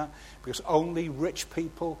I know that? Because only rich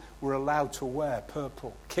people were allowed to wear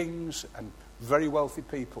purple. Kings and very wealthy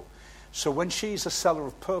people. So when she's a seller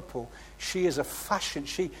of purple, she is a fashion.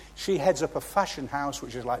 She heads up a fashion house,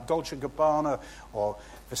 which is like Dolce & Gabbana or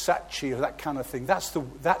Versace or that kind of thing.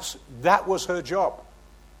 That was her job.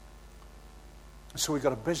 So we've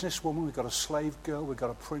got a businesswoman, we've got a slave girl, we've got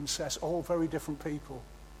a princess, all very different people,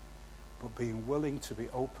 but being willing to be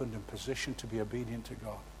opened and positioned to be obedient to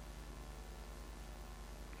God.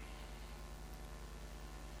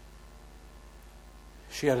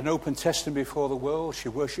 She had an open testimony before the world. She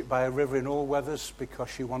worshipped by a river in all weathers because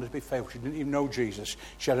she wanted to be faithful. She didn't even know Jesus.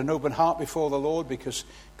 She had an open heart before the Lord because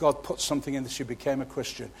God put something in that she became a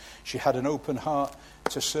Christian. She had an open heart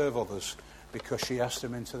to serve others because she asked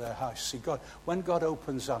them into their house. See, God, when God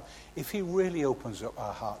opens up, if he really opens up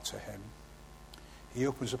our heart to him, he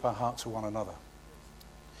opens up our heart to one another.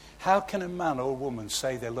 How can a man or woman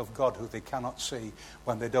say they love God who they cannot see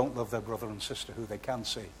when they don't love their brother and sister who they can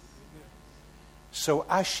see? So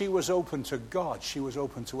as she was open to God, she was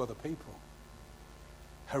open to other people.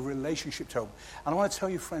 Her relationship to him. And I want to tell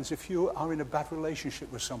you, friends, if you are in a bad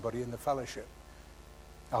relationship with somebody in the fellowship,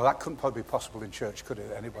 now that couldn't probably be possible in church, could it?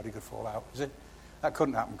 Anybody could fall out, is it? That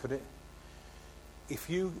couldn't happen, could it? If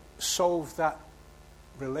you solve that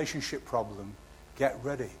relationship problem, get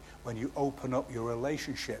ready when you open up your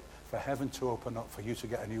relationship for heaven to open up for you to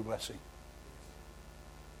get a new blessing.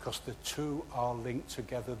 Because the two are linked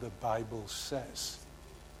together, the Bible says.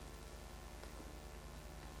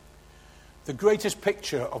 The greatest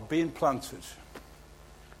picture of being planted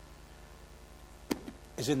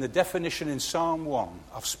is in the definition in Psalm 1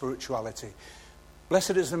 of spirituality.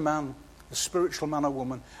 Blessed is the man, the spiritual man or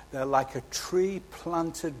woman, they're like a tree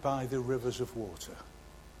planted by the rivers of water,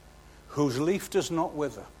 whose leaf does not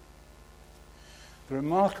wither. The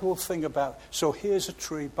remarkable thing about, so here's a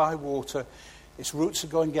tree by water. Its roots are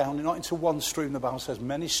going down, not into one stream, the Bible says.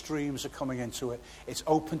 Many streams are coming into it. It's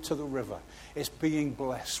open to the river. It's being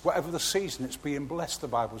blessed. Whatever the season, it's being blessed, the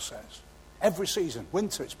Bible says. Every season.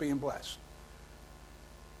 Winter, it's being blessed.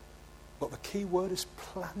 But the key word is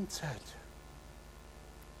planted.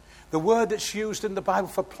 The word that's used in the Bible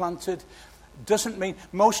for planted doesn't mean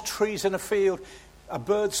most trees in a field, a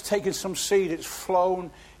bird's taken some seed, it's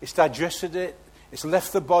flown, it's digested it, it's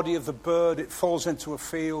left the body of the bird, it falls into a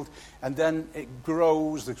field, and then it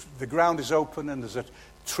grows, the ground is open, and there's a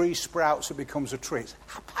tree sprouts, it becomes a tree. It's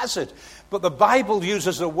haphazard. But the Bible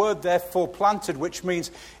uses a word there for planted, which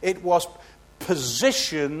means it was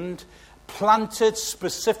positioned, planted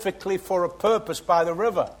specifically for a purpose by the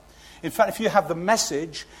river. In fact, if you have the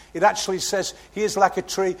Message, it actually says, he is like a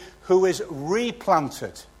tree who is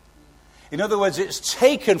replanted. In other words, it's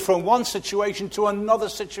taken from one situation to another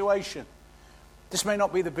situation. This may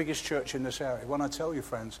not be the biggest church in this area. When I tell you,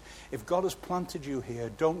 friends, if God has planted you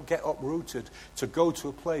here, don't get uprooted to go to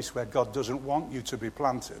a place where God doesn't want you to be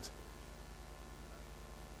planted.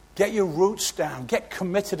 Get your roots down. Get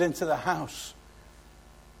committed into the house.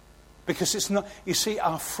 Because it's not, you see,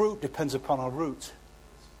 our fruit depends upon our root.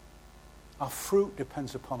 Our fruit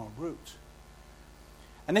depends upon our root.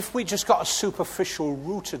 And if we just got a superficial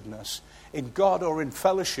rootedness in God or in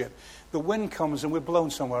fellowship, the wind comes and we're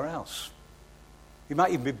blown somewhere else. You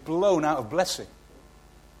might even be blown out of blessing.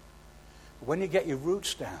 But when you get your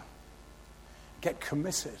roots down, get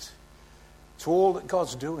committed to all that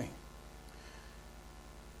God's doing.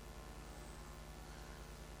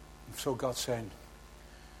 And so God's saying,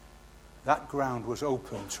 that ground was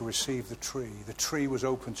open to receive the tree. The tree was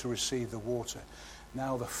open to receive the water.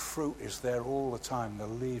 Now the fruit is there all the time. The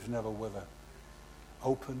leaves never wither.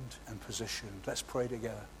 Opened and positioned. Let's pray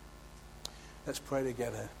together. Let's pray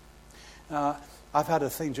together. I've had a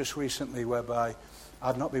thing just recently whereby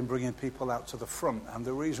I've not been bringing people out to the front. And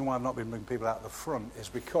the reason why I've not been bringing people out to the front is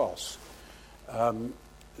because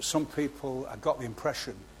some people, I got the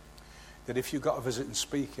impression that if you've got a visiting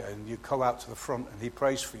speaker and you go out to the front and he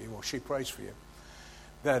prays for you or she prays for you,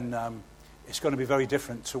 then it's going to be very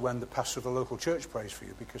different to when the pastor of the local church prays for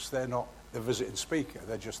you, because they're not the visiting speaker,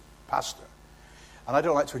 they're just pastor. And I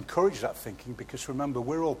don't like to encourage that thinking because, remember,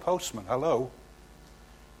 we're all postmen. Hello?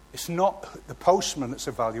 It's not the postman that's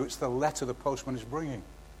of value, it's the letter the postman is bringing.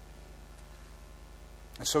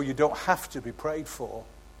 And so you don't have to be prayed for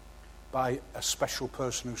by a special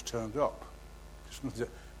person who's turned up. It's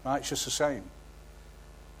just the same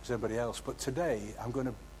as everybody else. But today, I'm going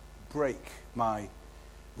to break my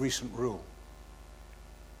recent rule.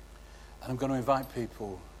 And I'm going to invite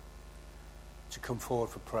people to come forward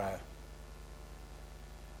for prayer.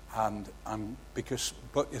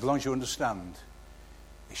 But as long as you understand,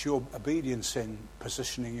 it's your obedience in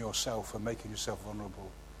positioning yourself and making yourself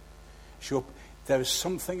vulnerable. There is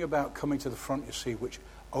something about coming to the front, you see, which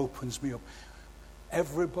opens me up.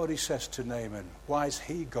 Everybody says to Naaman, why is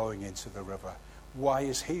he going into the river? Why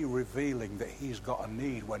is he revealing that he's got a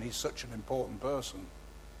need when he's such an important person?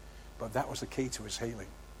 But that was the key to his healing.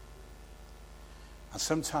 And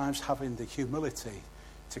sometimes having the humility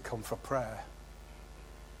to come for prayer,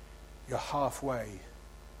 you're halfway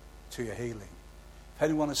to your healing. If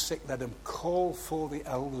anyone is sick, let them call for the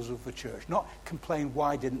elders of the church. Not complain,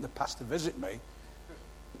 why didn't the pastor visit me?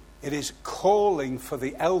 It is calling for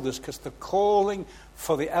the elders, because the calling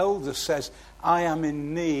for the elders says, I am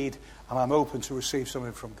in need and I'm open to receive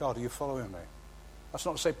something from God. Are you following me? That's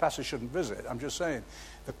not to say pastors shouldn't visit. I'm just saying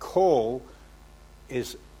the call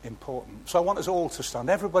is important. So I want us all to stand.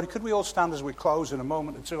 Everybody, could we all stand as we close in a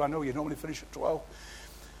moment or two? I know you normally finish at 12.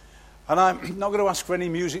 And I'm not going to ask for any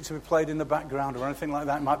music to be played in the background or anything like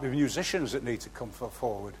that. It might be musicians that need to come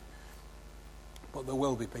forward. But there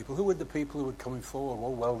will be people. Who would the people who would come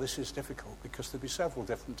forward? Well, this is difficult because there'd be several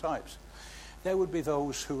different types. There would be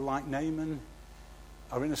those who, like Naaman,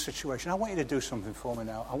 are in a situation. I want you to do something for me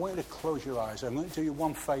now. I want you to close your eyes. I'm going to do you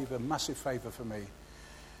one favour, massive favour for me.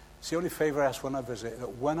 It's the only favour I ask when I visit,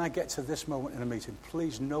 that when I get to this moment in a meeting,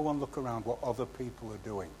 please no one look around what other people are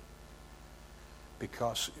doing.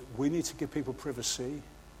 Because we need to give people privacy.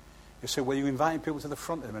 You say, well, you're inviting people to the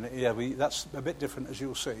front in a minute. Yeah, that's a bit different, as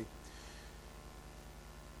you'll see.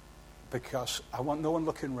 Because I want no one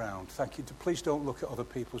looking around. Thank you. Please don't look at other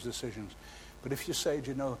people's decisions. But if you say,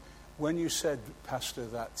 when you said, Pastor,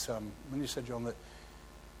 that, when you said, John, that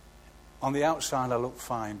on the outside I look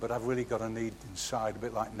fine, but I've really got a need inside, a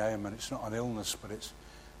bit like Naaman. It's not an illness, but it's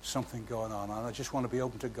something going on. And I just want to be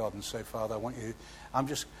open to God and say, Father, I'm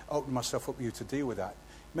just opening myself up to you to deal with that.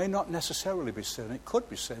 It may not necessarily be sin. It could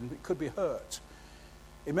be sin. It could be hurt.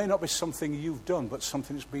 It may not be something you've done, but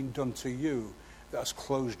something that's been done to you that has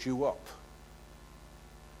closed you up.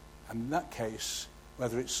 And in that case,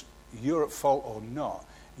 whether it's you're at fault or not,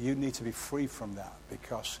 you need to be free from that,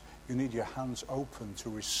 because you need your hands open to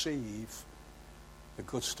receive the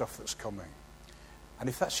good stuff that's coming. And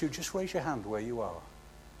if that's you, just raise your hand where you are.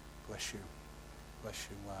 Bless you. Bless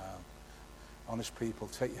you. Wow. Honest people,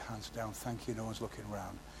 take your hands down. Thank you. No one's looking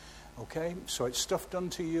around. Okay? So it's stuff done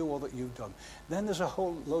to you or that you've done. Then there's a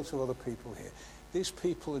whole load of other people here. These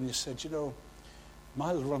people, and you said,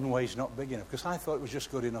 my runway's not big enough, because I thought it was just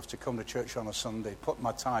good enough to come to church on a Sunday, put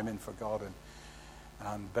my time in for God,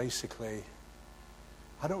 and basically,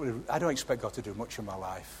 I don't expect God to do much in my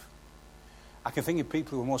life. I can think of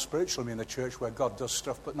people who are more spiritual than me in the church where God does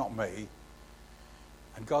stuff, but not me.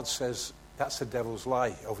 And God says, that's the devil's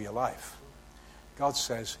lie over your life. God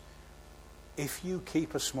says, if you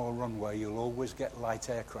keep a small runway, you'll always get light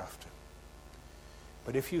aircraft.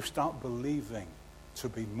 But if you start believing to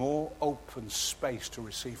be more open space to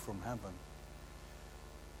receive from heaven,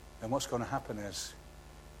 then what's going to happen is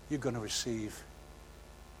you're going to receive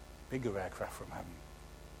bigger aircraft from heaven,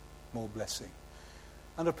 more blessing.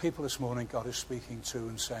 And there are people this morning God is speaking to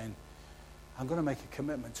and saying, I'm going to make a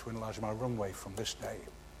commitment to enlarge my runway from this day.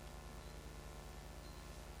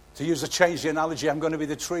 To use a changed analogy, I'm going to be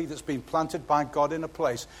the tree that's been planted by God in a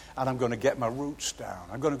place, and I'm going to get my roots down.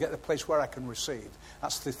 I'm going to get the place where I can receive.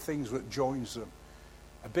 That's the things that joins them.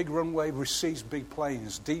 A big runway receives big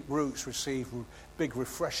plains. Deep roots receive big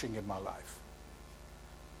refreshing in my life.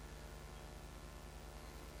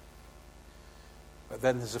 But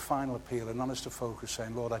then there's a final appeal, an honest focus,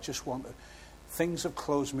 saying, Lord, I just want things have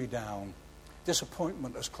closed me down.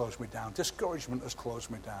 Disappointment has closed me down. Discouragement has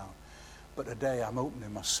closed me down. But today I'm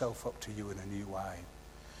opening myself up to you in a new way.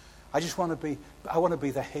 I want to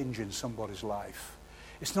be the hinge in somebody's life.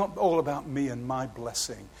 It's not all about me and my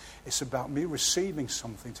blessing. It's about me receiving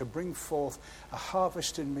something to bring forth a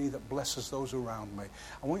harvest in me that blesses those around me.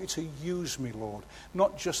 I want you to use me, Lord,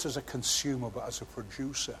 not just as a consumer, but as a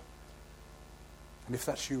producer. And if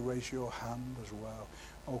that's you, raise your hand as well.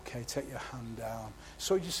 Okay, take your hand down.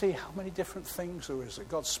 So you see how many different things there is that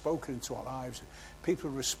God's spoken into our lives,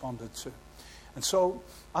 people responded to. And so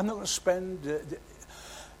I'm not going to spend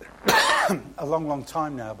a long, long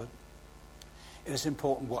time now, but it is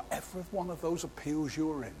important, whatever one of those appeals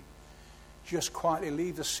you're in, just quietly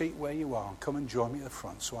leave the seat where you are and come and join me at the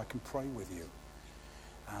front so I can pray with you.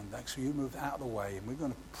 And so you move out of the way, and we're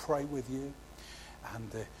going to pray with you. And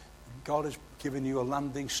God has given you a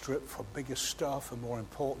landing strip for bigger stuff and more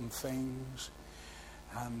important things.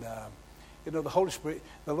 And, the Holy Spirit,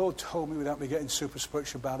 the Lord told me, without me getting super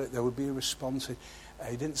spiritual about it, there would be a response.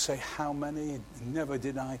 He didn't say how many, never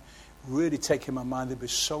did I really take in my mind there'd be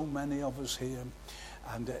so many of us here.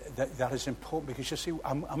 And that is important, because you see,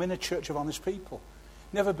 I'm in a church of honest people.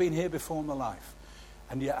 Never been here before in my life.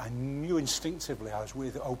 And yet I knew instinctively I was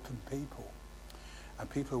with open people. And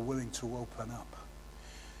people are willing to open up.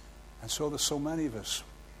 And so there's so many of us.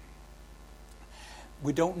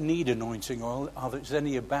 We don't need anointing oil. If there's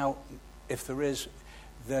any about, if there is,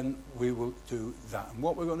 then we will do that. And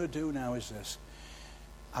what we're going to do now is this.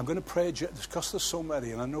 I'm going to pray, because there's so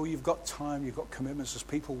many, and I know you've got time, you've got commitments, there's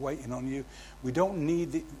people waiting on you. We don't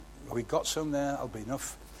need we've got some there, that'll be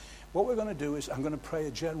enough. What we're going to do is, I'm going to pray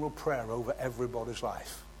a general prayer over everybody's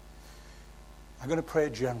life. I'm going to pray a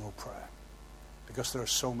general prayer, because there are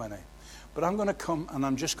so many. But I'm going to come, and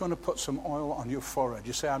I'm just going to put some oil on your forehead.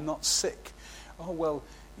 You say, I'm not sick. Oh, well,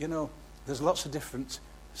 there's lots of different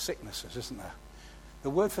sicknesses, isn't there? The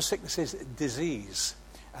word for sickness is disease,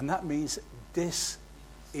 and that means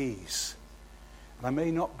dis-ease. And I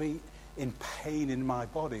may not be in pain in my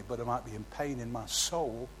body, but I might be in pain in my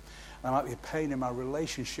soul. And I might be in pain in my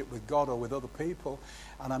relationship with God or with other people.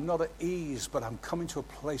 And I'm not at ease, but I'm coming to a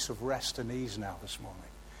place of rest and ease now this morning.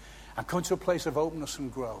 I'm coming to a place of openness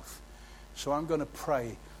and growth. So I'm going to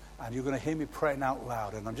pray, and you're going to hear me praying out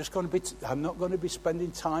loud. And I'm not going to be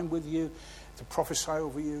spending time with you to prophesy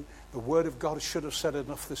over you. The Word of God should have said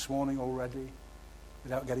enough this morning already,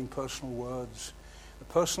 without getting personal words. The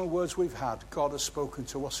personal words we've had, God has spoken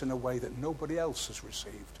to us in a way that nobody else has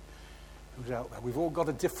received who's out there. We've all got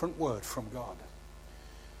a different word from God.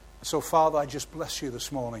 So, Father, I just bless you this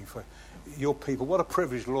morning for your people. What a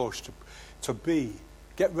privilege, Lord, to be.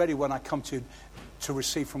 Get ready when I come to you to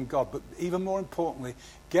receive from God. But even more importantly,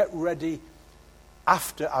 get ready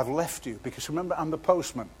after I've left you. Because remember, I'm the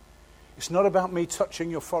postman. It's not about me touching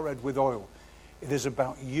your forehead with oil. It is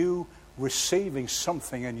about you receiving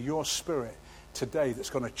something in your spirit today that's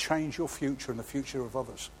going to change your future and the future of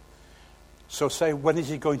others. So say, when is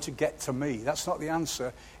he going to get to me? That's not the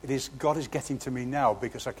answer. It is, God is getting to me now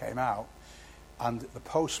because I came out. And the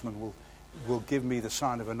postman will give me the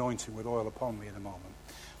sign of anointing with oil upon me in a moment.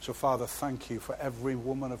 So, Father, thank you for every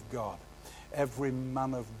woman of God, every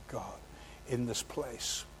man of God in this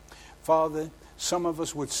place. Father, some of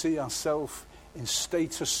us would see ourselves in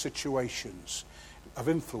status situations of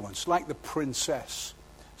influence, like the princess.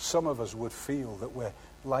 Some of us would feel that we're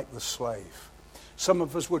like the slave. Some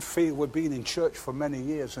of us would feel we've been in church for many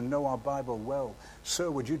years and know our Bible well. Sir,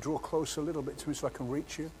 would you draw close a little bit to me so I can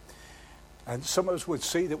reach you? And some of us would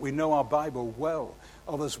see that we know our Bible well.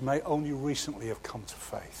 Others may only recently have come to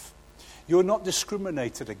faith. You're not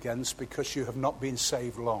discriminated against because you have not been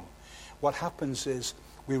saved long. What happens is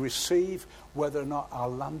we receive whether or not our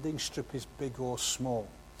landing strip is big or small.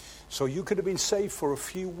 So you could have been saved for a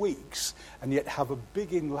few weeks and yet have a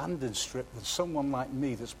big in landing strip than someone like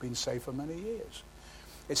me that's been saved for many years.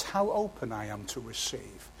 It's how open I am to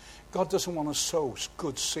receive. God doesn't want to sow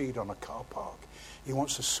good seed on a car park. He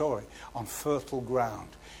wants to sow it on fertile ground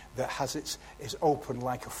that is open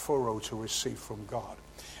like a furrow to receive from God.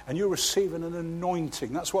 And you're receiving an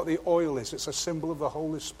anointing. That's what the oil is. It's a symbol of the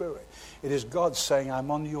Holy Spirit. It is God saying,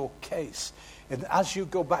 I'm on your case. And as you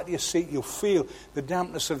go back to your seat, you'll feel the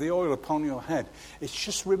dampness of the oil upon your head. It's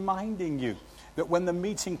just reminding you that when the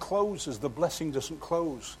meeting closes, the blessing doesn't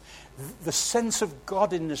close. The sense of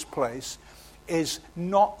God in this place is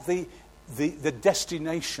not the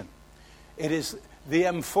destination. It is the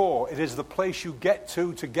M4. It is the place you get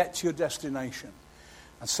to your destination.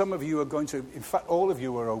 And some of you are going to, in fact, all of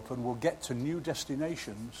you are open, will get to new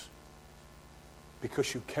destinations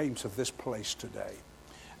because you came to this place today.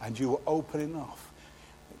 And you were open enough.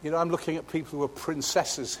 I'm looking at people who are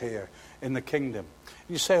princesses here in the kingdom.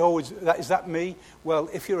 You say, oh, is that me? Well,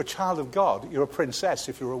 if you're a child of God, you're a princess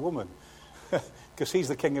if you're a woman. Because he's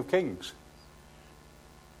the King of Kings.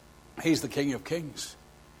 He's the King of Kings.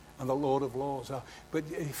 And the Lord of Lords. But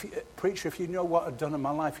preacher, if you know what I've done in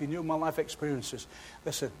my life, you know my life experiences.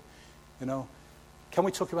 Listen, can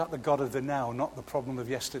we talk about the God of the now, not the problem of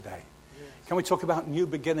yesterday? Yes. Can we talk about new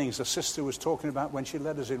beginnings? The sister was talking about when she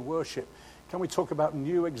led us in worship. Can we talk about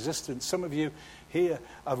new existence? Some of you here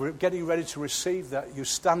are getting ready to receive that. You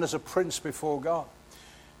stand as a prince before God.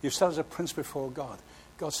 You stand as a prince before God.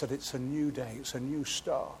 God said it's a new day, it's a new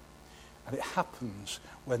start. And it happens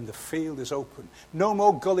when the field is open. No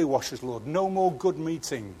more gully washers, Lord. No more good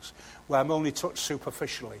meetings where I'm only touched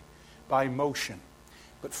superficially by emotion.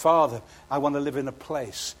 But Father, I want to live in a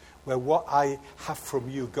place where what I have from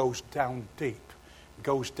you goes down deep,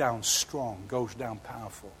 goes down strong, goes down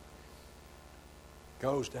powerful.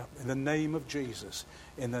 Goes down in the name of Jesus.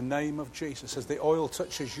 In the name of Jesus. As the oil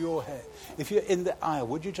touches your head. If you're in the aisle,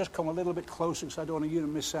 would you just come a little bit closer because I don't want you to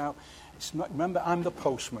miss out. It's not, remember, I'm the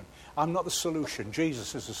postman. I'm not the solution.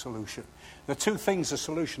 Jesus is the solution. There are two things the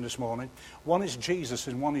solution this morning. One is Jesus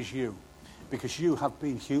and one is you. Because you have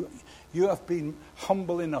been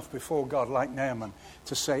humble enough before God, like Naaman,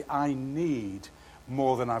 to say, I need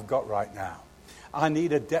more than I've got right now. I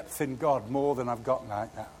need a depth in God more than I've got right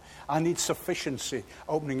now. I need sufficiency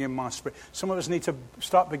opening in my spirit. Some of us need to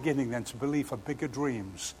start beginning then to believe for bigger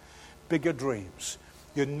dreams. Bigger dreams.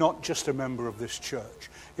 You're not just a member of this church.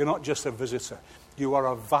 You're not just a visitor. You are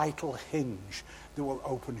a vital hinge that will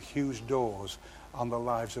open huge doors on the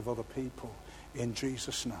lives of other people in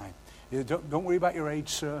Jesus' name. Don't worry about your age,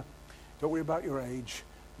 sir. Don't worry about your age.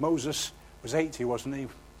 Moses was 80, wasn't he?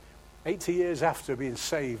 80 years after being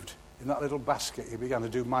saved in that little basket, he began to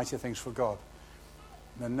do mighty things for God.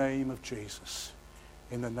 In the name of Jesus.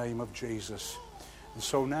 In the name of Jesus. And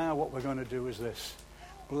so now what we're going to do is this.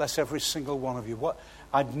 Bless every single one of you. What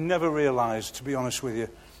I'd never realized, to be honest with you,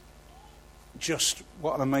 just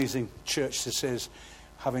what an amazing church this is,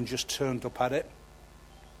 having just turned up at it.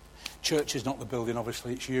 Church is not the building,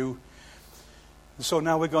 obviously, it's you. And so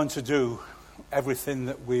now we're going to do everything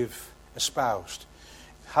that we've espoused.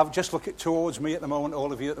 Just look towards me at the moment,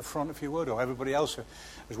 all of you at the front, if you would, or everybody else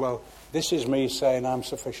as well. This is me saying I'm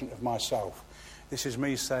sufficient of myself. This is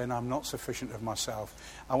me saying I'm not sufficient of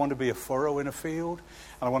myself. I want to be a furrow in a field,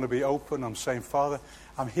 and I want to be open. I'm saying, Father,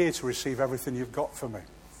 I'm here to receive everything you've got for me.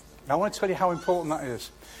 Now, I want to tell you how important that is.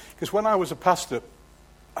 Because when I was a pastor,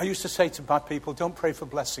 I used to say to my people, don't pray for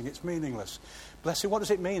blessing. It's meaningless. Blessing, what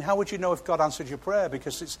does it mean? How would you know if God answered your prayer?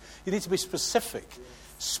 Because you need to be specific.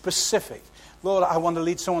 Specific. Lord, I want to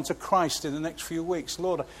lead someone to Christ in the next few weeks.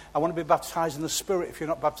 Lord, I want to be baptized in the Spirit if you're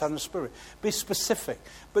not baptized in the Spirit. Be specific.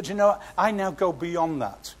 But you know, I now go beyond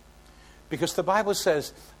that. Because the Bible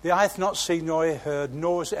says, the eye hath not seen nor ear heard,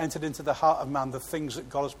 nor has it entered into the heart of man the things that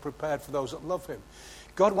God has prepared for those that love him.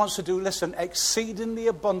 God wants to do, listen, exceedingly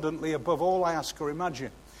abundantly above all I ask or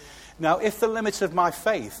imagine. Now, if the limit of my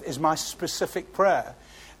faith is my specific prayer,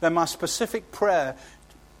 then my specific prayer,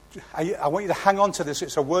 I want you to hang on to this.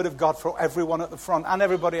 It's a word of God for everyone at the front and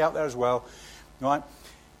everybody out there as well. Right?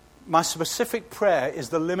 My specific prayer is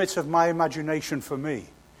the limit of my imagination for me.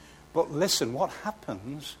 But listen, what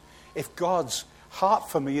happens if God's heart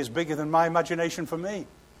for me is bigger than my imagination for me?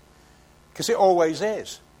 Because it always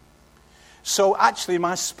is. So actually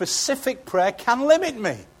my specific prayer can limit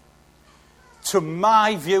me to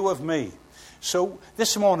my view of me. So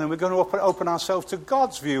this morning we're going to open ourselves to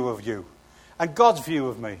God's view of you and God's view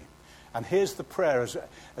of me. And here's the prayer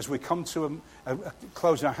as we come to a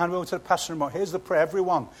closing. I hand over to the pastor in a moment. Here's the prayer.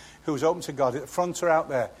 Everyone who's open to God, at the front or out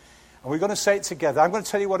there. And we're going to say it together. I'm going to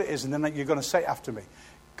tell you what it is, and then you're going to say it after me.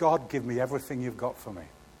 God, give me everything you've got for me.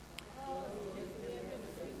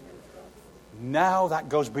 Now that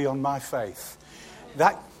goes beyond my faith.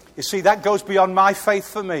 That goes beyond my faith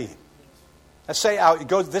for me. Let's say it out.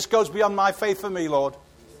 This goes beyond my faith for me, Lord.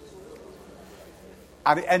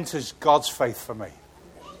 And it enters God's faith for me.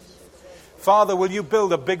 Father, will you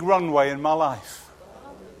build a big runway in my life?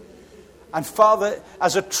 And Father,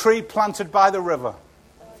 as a tree planted by the river,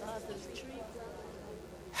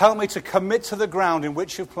 help me to commit to the ground in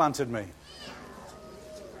which you've planted me.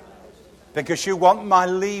 Because you want my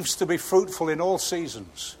leaves to be fruitful in all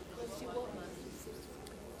seasons.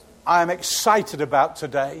 I am excited about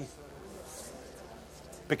today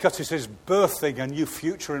because it is birthing a new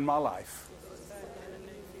future in my life.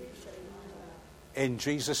 In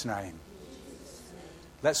Jesus' name.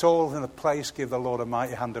 Let's all in the place give the Lord a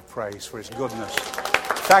mighty hand of praise for his goodness.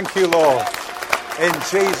 Thank you, Lord. In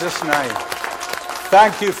Jesus' name.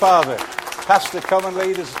 Thank you, Father. Pastor, come and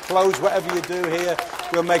lead us. Close whatever you do here.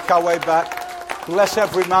 We'll make our way back. Bless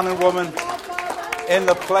every man and woman in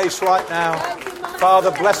the place right now.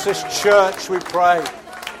 Father, bless this church, we pray.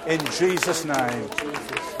 In Jesus' name.